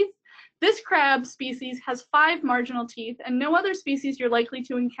marginal teeth. This crab species has 5 marginal teeth, and no other species you're likely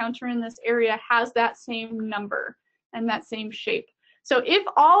to encounter in this area has that same number and that same shape. So if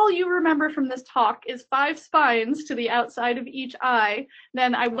all you remember from this talk is 5 spines to the outside of each eye,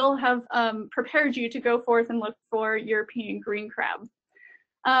 then I will have prepared you to go forth and look for European green crab.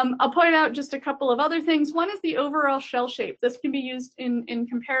 I'll point out just a couple of other things. One is the overall shell shape. This can be used in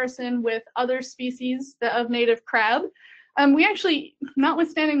comparison with other species of native crab. We actually,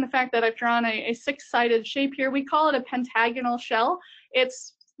 notwithstanding the fact that I've drawn a 6-sided shape here, we call it a pentagonal shell.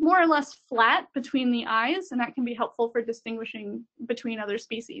 It's more or less flat between the eyes, and that can be helpful for distinguishing between other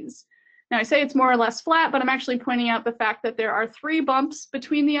species. Now, I say it's more or less flat, but I'm actually pointing out the fact that there are 3 bumps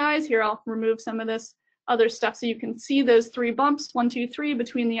between the eyes. Here, I'll remove some of this other stuff so you can see those 3 bumps, 1, 2, 3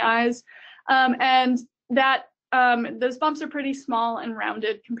 between the eyes. And that those bumps are pretty small and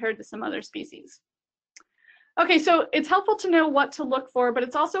rounded compared to some other species. Okay, so it's helpful to know what to look for, but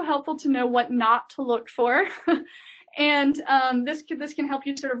it's also helpful to know what not to look for. And this can help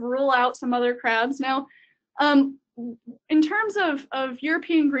you sort of rule out some other crabs. Now, in terms of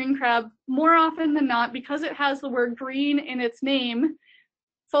European green crab, more often than not, because it has the word green in its name,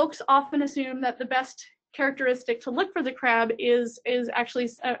 folks often assume that the best characteristic to look for the crab is actually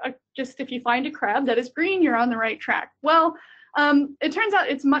just if you find a crab that is green, you're on the right track. Well, it turns out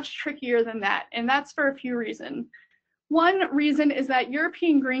it's much trickier than that, and that's for a few reasons. One reason is that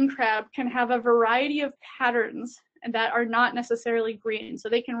European green crab can have a variety of patterns and that are not necessarily green. So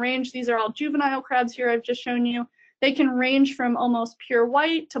they can range, these are all juvenile crabs here I've just shown you. They can range from almost pure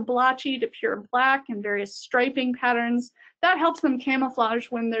white to blotchy to pure black and various striping patterns. That helps them camouflage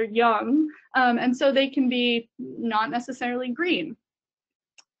when they're young, and so they can be not necessarily green.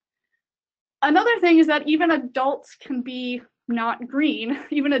 Another thing is that even adults can be not green.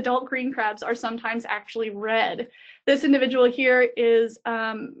 Even adult green crabs are sometimes actually red. This individual here is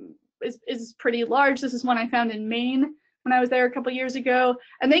pretty large. This is one I found in Maine when I was there a couple years ago,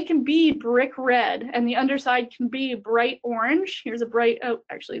 and they can be brick red, and the underside can be bright orange. Here's a bright, oh,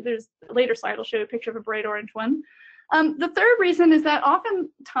 actually, there's a later slide, I'll show you a picture of a bright orange one. The third reason is that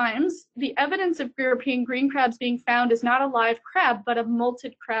oftentimes the evidence of European green crabs being found is not a live crab, but a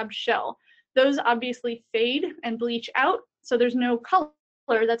molted crab shell. Those obviously fade and bleach out, so there's no color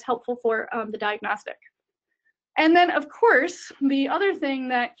that's helpful for the diagnostic. And then, of course, the other thing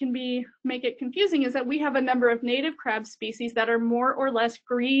that can make it confusing is that we have a number of native crab species that are more or less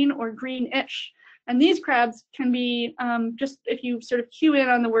green or greenish. And these crabs can be, just if you sort of cue in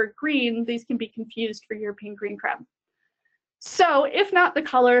on the word green, these can be confused for European green crab. So if not the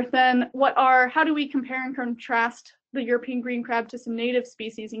color, then how do we compare and contrast the European green crab to some native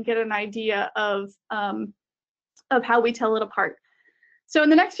species and get an idea of how we tell it apart? So in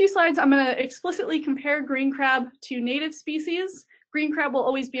the next few slides, I'm going to explicitly compare green crab to native species. Green crab will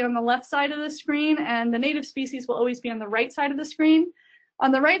always be on the left side of the screen, and the native species will always be on the right side of the screen.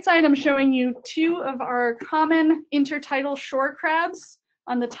 On the right side, I'm showing you 2 of our common intertidal shore crabs.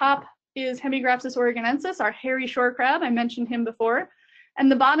 On the top is Hemigrapsis oregonensis, our hairy shore crab. I mentioned him before. And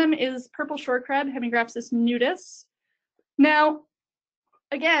the bottom is purple shore crab, Hemigrapsis nudus. Now,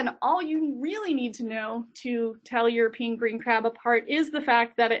 again, all you really need to know to tell European green crab apart is the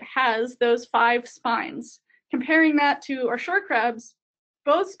fact that it has those 5 spines. Comparing that to our shore crabs,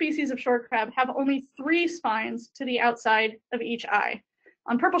 both species of shore crab have only 3 spines to the outside of each eye.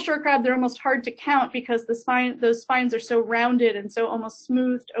 On purple shore crab, they're almost hard to count because those spines are so rounded and so almost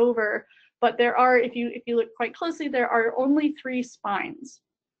smoothed over. But there are, if you look quite closely, there are only 3 spines.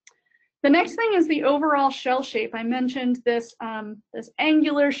 The next thing is the overall shell shape. I mentioned this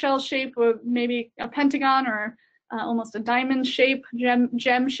angular shell shape, of maybe a pentagon or almost a diamond shape,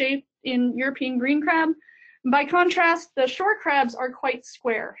 gem shape in European green crab. By contrast, the shore crabs are quite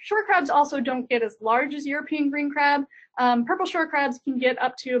square. Shore crabs also don't get as large as European green crab, Purple shore crabs can get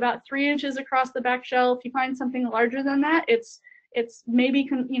up to about 3 inches across the back shell. If you find something larger than that, it's maybe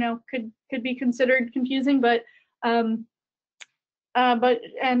could be considered confusing, but herring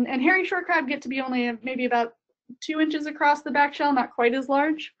shore crab get to be only maybe about 2 inches across the back shell, not quite as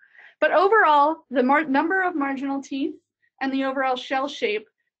large. But overall, the number of marginal teeth and the overall shell shape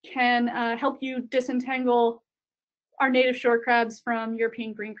can help you disentangle our native shore crabs from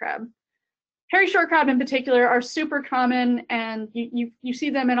European green crab. Hairy shore crab in particular are super common, and you see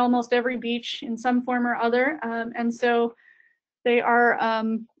them in almost every beach in some form or other, and so they are,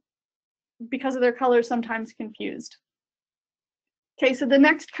 because of their color, sometimes confused. Okay, so the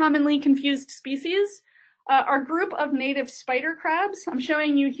next commonly confused species, our group of native spider crabs. I'm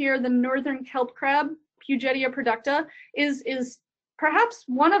showing you here the northern kelp crab, Pugetia producta, is perhaps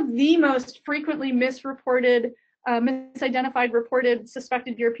one of the most frequently misidentified, reported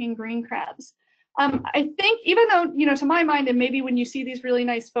suspected European green crabs. I think, even though, to my mind, and maybe when you see these really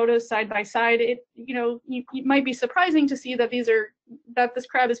nice photos side by side, it might be surprising to see that this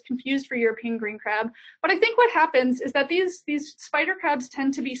crab is confused for European green crab. But I think what happens is that these spider crabs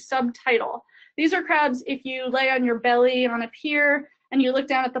tend to be subtidal. These are crabs, if you lay on your belly on a pier and you look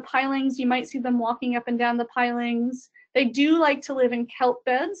down at the pilings, you might see them walking up and down the pilings. They do like to live in kelp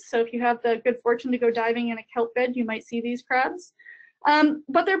beds. So if you have the good fortune to go diving in a kelp bed, you might see these crabs.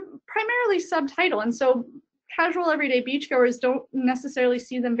 But they're primarily subtidal, and so casual everyday beachgoers don't necessarily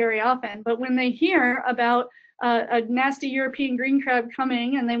see them very often. But when they hear about a nasty European green crab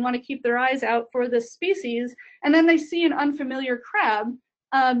coming and they want to keep their eyes out for this species, and then they see an unfamiliar crab,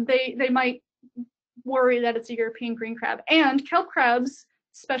 they might worry that it's a European green crab. And kelp crabs,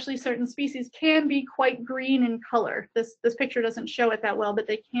 especially certain species, can be quite green in color. This picture doesn't show it that well, but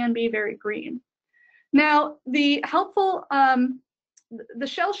they can be very green. Now, the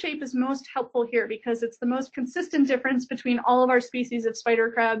shell shape is most helpful here because it's the most consistent difference between all of our species of spider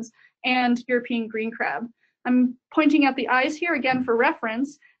crabs and European green crab. I'm pointing at the eyes here again for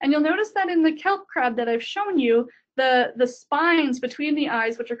reference, and you'll notice that in the kelp crab that I've shown you, the spines between the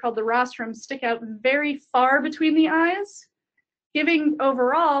eyes, which are called the rostrum, stick out very far between the eyes, giving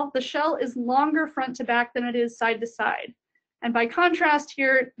overall the shell is longer front to back than it is side to side. And by contrast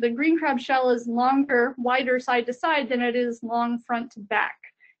here, the green crab shell is longer, wider side to side than it is long front to back.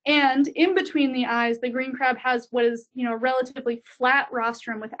 And in between the eyes, the green crab has what is, relatively flat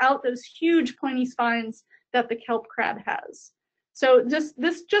rostrum without those huge pointy spines that the kelp crab has. So just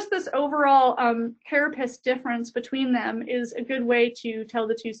this overall carapace difference between them is a good way to tell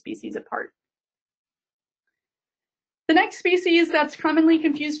the two species apart. The next species that's commonly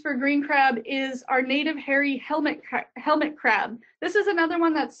confused for green crab is our native hairy helmet crab. This is another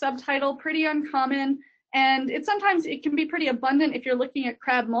one that's subtidal, pretty uncommon, and it can be pretty abundant if you're looking at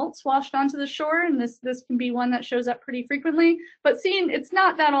crab molts washed onto the shore, and this can be one that shows up pretty frequently, but it's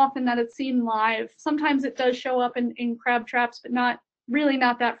not that often that it's seen live. Sometimes it does show up in crab traps, but not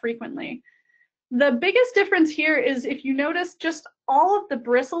that frequently. The biggest difference here is, if you notice, just all of the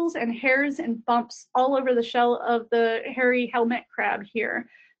bristles and hairs and bumps all over the shell of the hairy helmet crab here.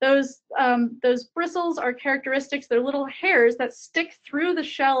 Those bristles are characteristics. They're little hairs that stick through the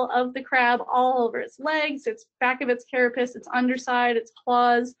shell of the crab all over its legs, its back of its carapace, its underside, its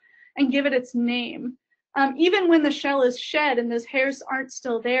claws, and give it its name. Even when the shell is shed and those hairs aren't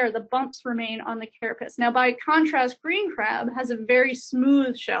still there, the bumps remain on the carapace. Now, by contrast, green crab has a very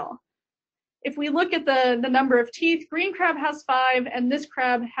smooth shell. If we look at the number of teeth, green crab has 5 and this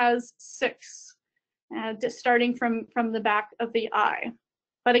crab has 6, just starting from the back of the eye.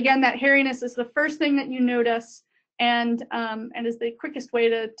 But again, that hairiness is the first thing that you notice, and is the quickest way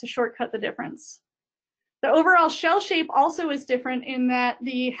to shortcut the difference. The overall shell shape also is different in that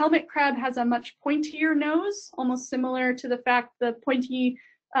the helmet crab has a much pointier nose, almost similar to the pointy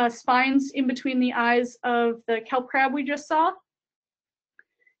spines in between the eyes of the kelp crab we just saw.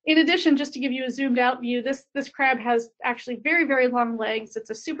 In addition, just to give you a zoomed out view, this crab has actually very, very long legs.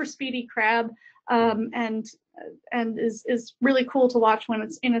 It's a super speedy crab, and is really cool to watch when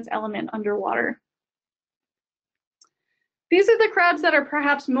it's in its element underwater. These are the crabs that are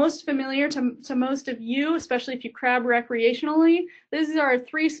perhaps most familiar to most of you, especially if you crab recreationally. These are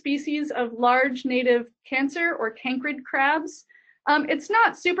 3 species of large native cancer or cancrid crabs. It's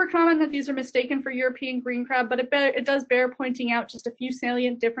not super common that these are mistaken for European green crab, but it does bear pointing out just a few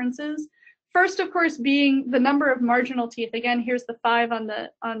salient differences. First, of course, being the number of marginal teeth. Again, here's the 5 on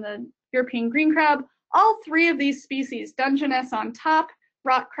the European green crab. All 3 of these species, Dungeness on top,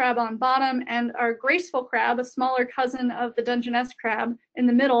 rock crab on bottom, and our graceful crab, a smaller cousin of the Dungeness crab in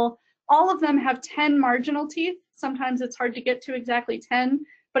the middle, all of them have 10 marginal teeth. Sometimes it's hard to get to exactly 10,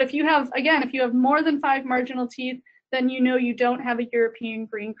 but if you have more than 5 marginal teeth, then you know you don't have a European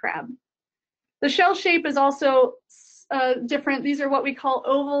green crab. The shell shape is also different. These are what we call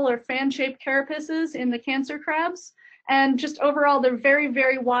oval or fan-shaped carapaces in the cancer crabs. And just overall, they're very,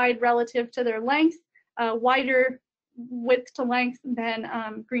 very wide relative to their length, wider width to length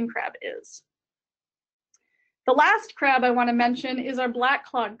than green crab is. The last crab I want to mention is our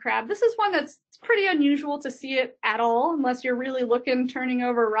black-clawed crab. This is one that's pretty unusual to see it at all, unless you're really looking, turning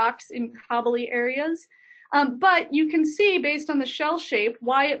over rocks in cobbly areas. But you can see, based on the shell shape,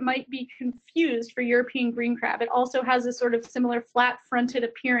 why it might be confused for European green crab. It also has a sort of similar flat-fronted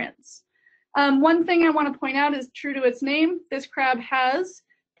appearance. One thing I want to point out is, true to its name, this crab has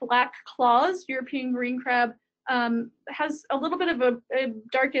black claws. European green crab has a little bit of a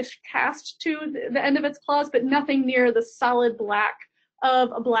darkish cast to the end of its claws, but nothing near the solid black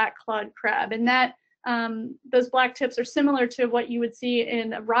of a black-clawed crab. And that those black tips are similar to what you would see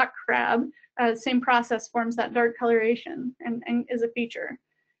in a rock crab. Same process forms that dark coloration and is a feature.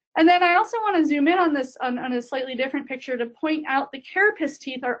 And then I also want to zoom in on this on a slightly different picture to point out the carapace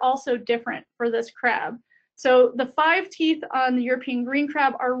teeth are also different for this crab. So the 5 teeth on the European green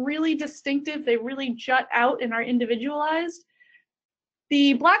crab are really distinctive. They really jut out and are individualized.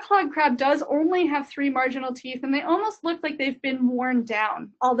 The black-clawed crab does only have 3 marginal teeth, and they almost look like they've been worn down,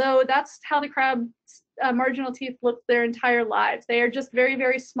 although that's how the crab's marginal teeth look their entire lives. They are just very,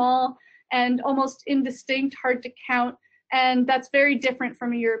 very small and almost indistinct, hard to count, and that's very different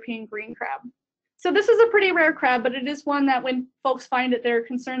from a European green crab. So this is a pretty rare crab, but it is one that when folks find it, they're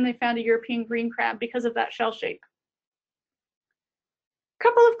concerned they found a European green crab because of that shell shape. A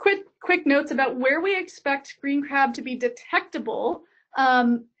couple of quick notes about where we expect green crab to be detectable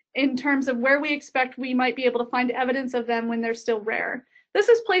in terms of where we expect we might be able to find evidence of them when they're still rare. This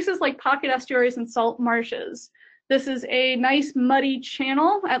is places like pocket estuaries and salt marshes. This is a nice muddy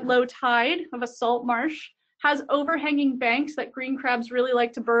channel at low tide of a salt marsh, has overhanging banks that green crabs really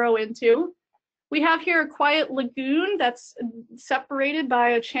like to burrow into. We have here a quiet lagoon that's separated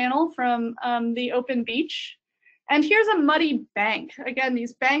by a channel from the open beach. And here's a muddy bank. Again,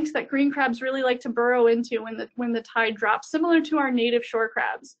 these banks that green crabs really like to burrow into when the tide drops, similar to our native shore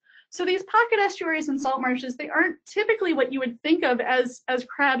crabs. So these pocket estuaries and salt marshes, they aren't typically what you would think of as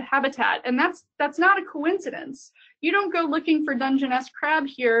crab habitat, and that's not a coincidence. You don't go looking for Dungeness crab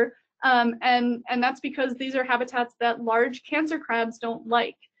here, and that's because these are habitats that large cancer crabs don't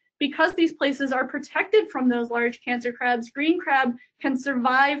like. Because these places are protected from those large cancer crabs, green crab can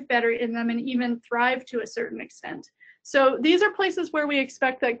survive better in them and even thrive to a certain extent. So these are places where we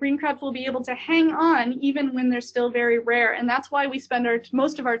expect that green crabs will be able to hang on even when they're still very rare. And that's why we spend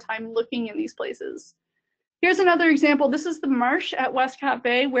most of our time looking in these places. Here's another example. This is the marsh at Westcott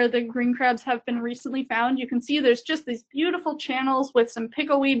Bay where the green crabs have been recently found. You can see there's just these beautiful channels with some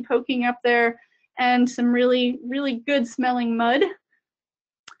pickleweed poking up there and some really, really good smelling mud.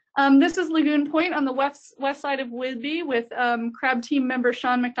 This is Lagoon Point on the west side of Whidbey with crab team member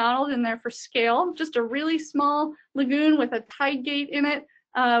Sean McDonald in there for scale. Just a really small lagoon with a tide gate in it.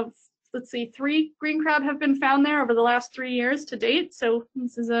 Let's see, 3 green crab have been found there over the last 3 years to date. So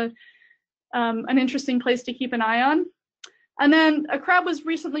this is an interesting place to keep an eye on. And then a crab was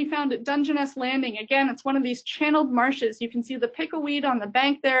recently found at Dungeness Landing. Again, it's one of these channeled marshes. You can see the pickleweed on the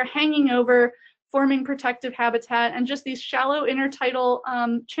bank there hanging over, forming protective habitat, and just these shallow intertidal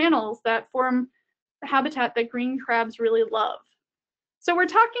channels that form the habitat that green crabs really love. So we're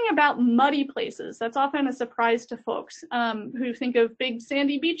talking about muddy places. That's often a surprise to folks who think of big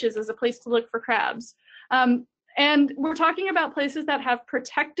sandy beaches as a place to look for crabs. And we're talking about places that have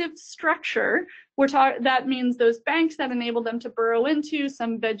protective structure. That means those banks that enable them to burrow into,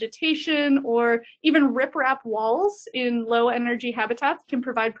 some vegetation, or even riprap walls in low energy habitats can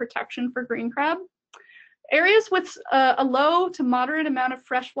provide protection for green crab. Areas with a low to moderate amount of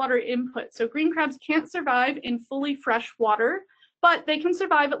freshwater input. So green crabs can't survive in fully fresh water, but they can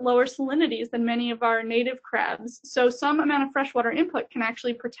survive at lower salinities than many of our native crabs. So some amount of freshwater input can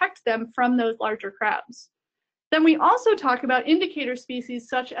actually protect them from those larger crabs. Then we also talk about indicator species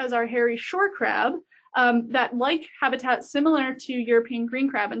such as our hairy shore crab that like habitats similar to European green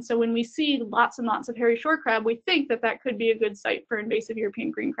crab. And so when we see lots and lots of hairy shore crab, we think that that could be a good site for invasive European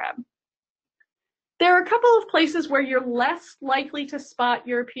green crab. There are a couple of places where you're less likely to spot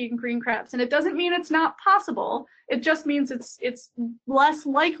European green crabs, and it doesn't mean it's not possible. It just means it's less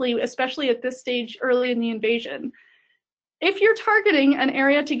likely, especially at this stage early in the invasion. If you're targeting an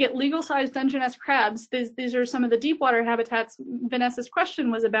area to get legal-sized Dungeness crabs, these are some of the deep water habitats Vanessa's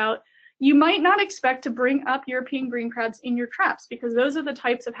question was about, you might not expect to bring up European green crabs in your traps, because those are the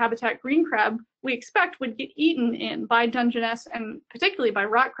types of habitat green crab we expect would get eaten in by Dungeness and particularly by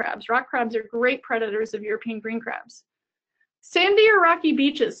rock crabs. Rock crabs are great predators of European green crabs. Sandy or rocky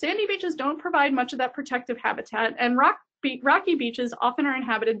beaches. Sandy beaches don't provide much of that protective habitat, and rocky beaches often are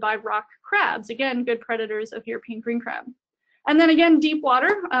inhabited by rock crabs, again, good predators of European green crab. And then again, deep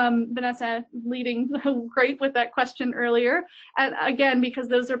water, Vanessa leading great with that question earlier. And again, because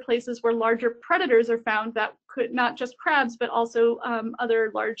those are places where larger predators are found that could, not just crabs, but also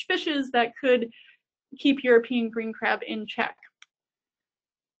other large fishes that could keep European green crab in check.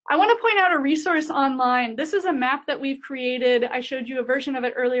 I want to point out a resource online. This is a map that we've created. I showed you a version of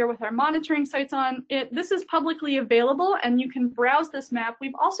it earlier with our monitoring sites on it. This is publicly available and you can browse this map.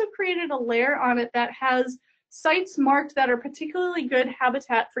 We've also created a layer on it that has sites marked that are particularly good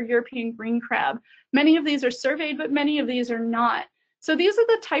habitat for European green crab. Many of these are surveyed, but many of these are not. So these are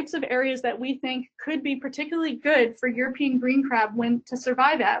the types of areas that we think could be particularly good for European green crab to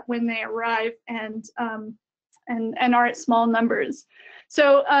survive at when they arrive and are at small numbers.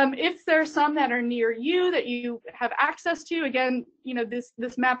 So if there's some that are near you that you have access to, again, you know,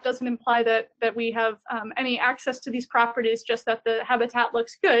 this map doesn't imply that we have any access to these properties, just that the habitat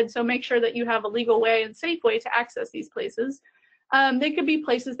looks good. So make sure that you have a legal way and safe way to access these places. They could be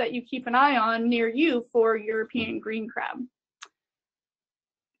places that you keep an eye on near you for European green crab.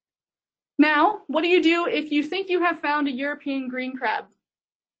 Now, what do you do if you think you have found a European green crab?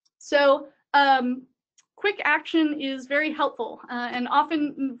 So quick action is very helpful, and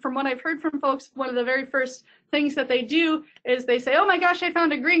often from what I've heard from folks, one of the very first things that they do is they say, oh my gosh, I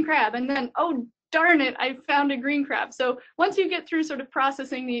found a green crab, and then, oh darn it, I found a green crab. So once you get through sort of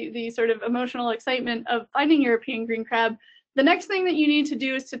processing the sort of emotional excitement of finding European green crab, the next thing that you need to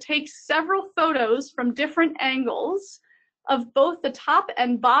do is to take several photos from different angles of both the top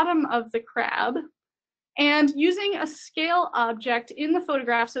and bottom of the crab, and using a scale object in the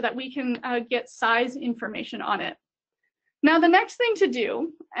photograph so that we can get size information on it. Now, the next thing to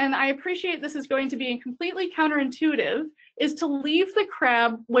do, and I appreciate this is going to be completely counterintuitive, is to leave the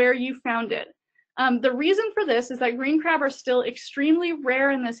crab where you found it. The reason for this is that green crab are still extremely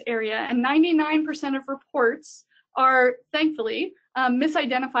rare in this area, and 99% of reports are, thankfully,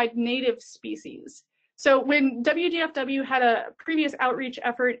 misidentified native species. So when WDFW had a previous outreach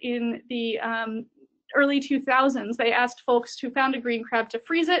effort in the early 2000s, they asked folks who found a green crab to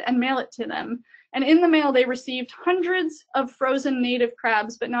freeze it and mail it to them. And in the mail, they received hundreds of frozen native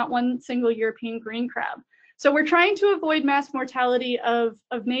crabs, but not one single European green crab. So we're trying to avoid mass mortality of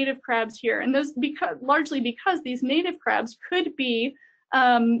native crabs here. And those largely because these native crabs could be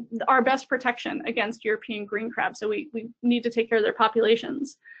our best protection against European green crabs. So we need to take care of their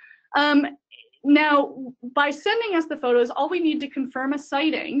populations. Now, by sending us the photos, all we need to confirm a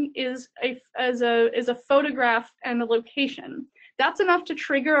sighting is a photograph and a location. That's enough to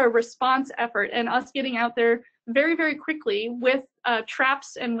trigger a response effort and us getting out there very, very quickly with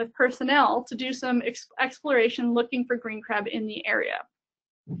traps and with personnel to do some exploration looking for green crab in the area.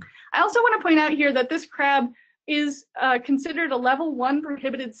 I also want to point out here that this crab is considered a level 1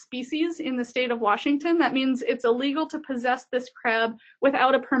 prohibited species in the state of Washington. That means it's illegal to possess this crab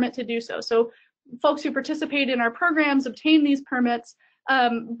without a permit to do so. So folks who participate in our programs obtain these permits,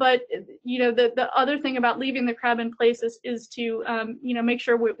 but you know, the other thing about leaving the crab in place is to you know, make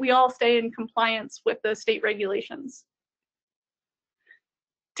sure we all stay in compliance with the state regulations.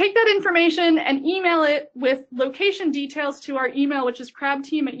 Take that information and email it with location details to our email, which is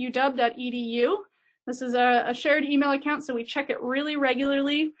crabteam@uw.edu. This is a shared email account, so we check it really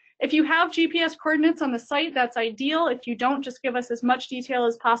regularly. If you have GPS coordinates on the site, that's ideal. If you don't, just give us as much detail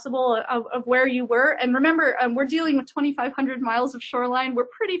as possible of where you were. And remember, we're dealing with 2,500 miles of shoreline. We're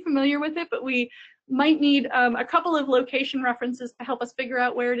pretty familiar with it, but we might need a couple of location references to help us figure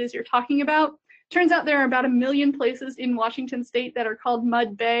out where it is you're talking about. Turns out there are about 1 million places in Washington state that are called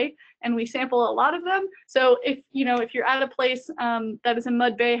Mud Bay, and we sample a lot of them. So if you're at a place that is in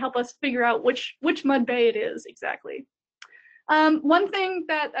Mud Bay, help us figure out which Mud Bay it is exactly. One thing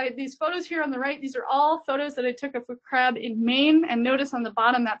that these photos here on the right, these are all photos that I took of a crab in Maine, and notice on the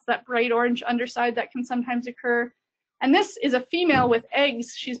bottom that's that bright orange underside that can sometimes occur. And this is a female with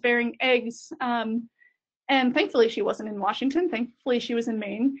eggs. She's bearing eggs. And thankfully she wasn't in Washington, thankfully she was in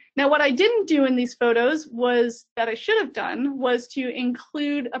Maine. Now what I didn't do in these photos was, that I should have done, was to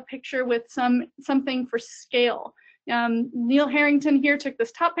include a picture with something for scale. Neil Harrington here took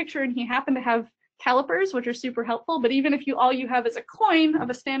this top picture and he happened to have calipers, which are super helpful, but even if all you have is a coin of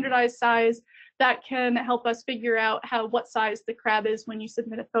a standardized size, that can help us figure out what size the crab is when you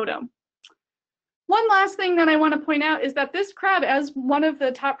submit a photo. One last thing that I want to point out is that this crab, as one of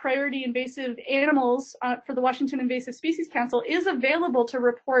the top priority invasive animals for the Washington Invasive Species Council, is available to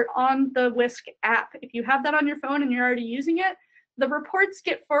report on the WISC app. If you have that on your phone and you're already using it, the reports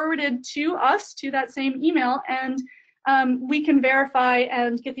get forwarded to us, to that same email, and we can verify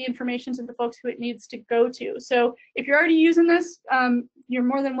and get the information to the folks who it needs to go to. So if you're already using this, you're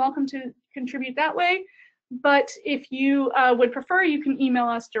more than welcome to contribute that way. But if you would prefer, you can email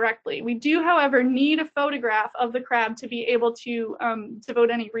us directly. We do, however, need a photograph of the crab to be able to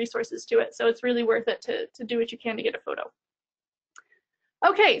devote any resources to it. So it's really worth it to do what you can to get a photo.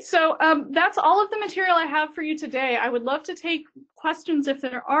 Okay, so that's all of the material I have for you today. I would love to take questions if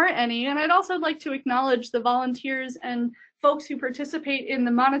there are any, and I'd also like to acknowledge the volunteers and folks who participate in the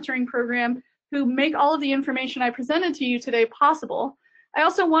monitoring program who make all of the information I presented to you today possible. I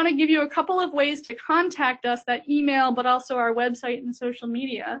also want to give you a couple of ways to contact us, that email, but also our website and social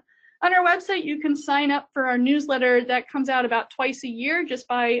media. On our website, you can sign up for our newsletter that comes out about twice a year, just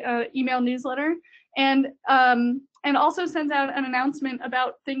by email newsletter, and also sends out an announcement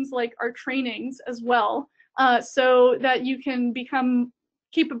about things like our trainings as well, so that you can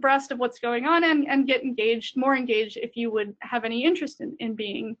keep abreast of what's going on and get more engaged if you would have any interest in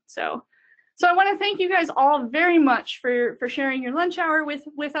being so. So I want to thank you guys all very much for sharing your lunch hour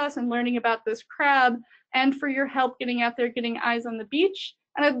with us and learning about this crab, and for your help getting out there, getting eyes on the beach.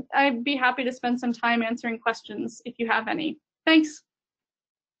 And I'd be happy to spend some time answering questions if you have any. Thanks.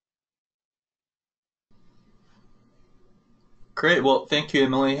 Great. Well, thank you,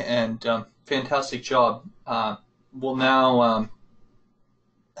 Emily, and fantastic job. We'll now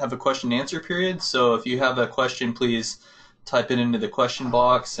have a question and answer period. So if you have a question, please type it into the question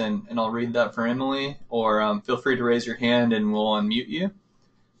box, and I'll read that for Emily, or feel free to raise your hand and we'll unmute you.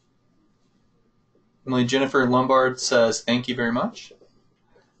 Emily Jennifer Lombard says, thank you very much.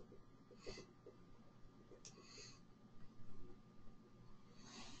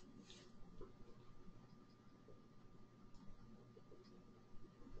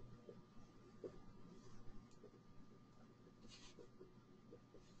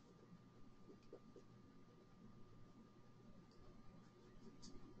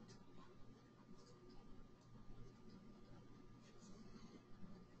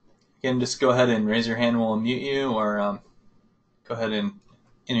 Again, just go ahead and raise your hand, we'll unmute you, or go ahead and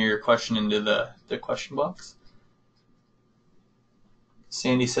enter your question into the question box.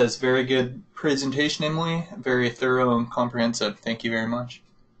 Sandy says, very good presentation, Emily. Very thorough and comprehensive. Thank you very much.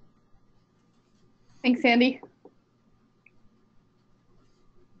 Thanks, Sandy.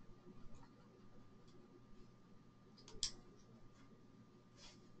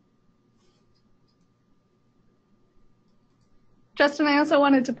 Justin, I also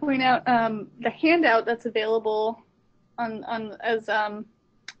wanted to point out the handout that's available is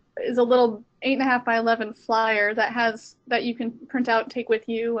a little 8.5 by 11 flyer that you can print out, take with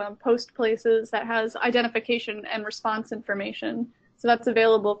you, post places, that has identification and response information. So that's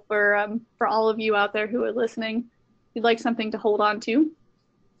available for all of you out there who are listening. If you'd like something to hold on to.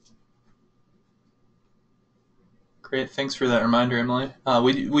 Great, thanks for that reminder, Emily.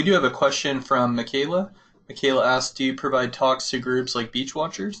 We do have a question from Michaela. Michaela asked, do you provide talks to groups like beach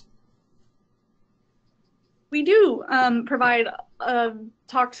watchers? We do provide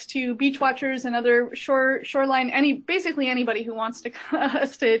talks to beach watchers and other shoreline, basically anybody who wants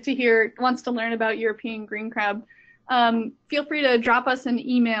wants to learn about European green crab. Feel free to drop us an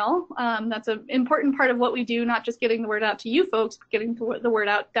email. That's an important part of what we do, not just getting the word out to you folks, but getting the word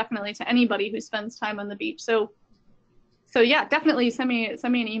out definitely to anybody who spends time on the beach. So yeah, definitely send me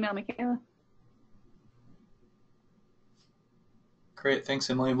an email, Michaela. Great, thanks,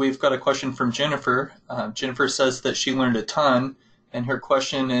 Emily. We've got a question from Jennifer. Jennifer says that she learned a ton, and her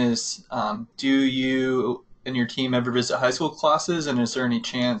question is, do you and your team ever visit high school classes, and is there any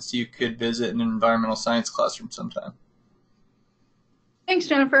chance you could visit an environmental science classroom sometime? Thanks,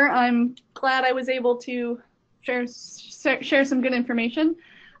 Jennifer. I'm glad I was able to share some good information.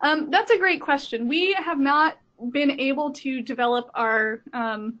 That's a great question. We have not been able to develop our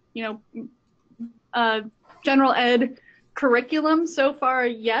general ed curriculum so far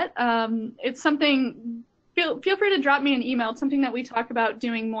yet. It's something, feel free to drop me an email. It's something that we talk about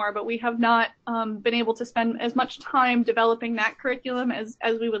doing more, but we have not been able to spend as much time developing that curriculum as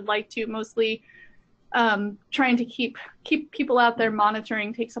we would like to. Mostly trying to keep people out there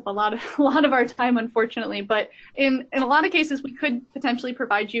monitoring takes up a lot of our time, unfortunately. But in a lot of cases, we could potentially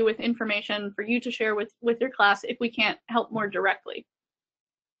provide you with information for you to share with your class if we can't help more directly.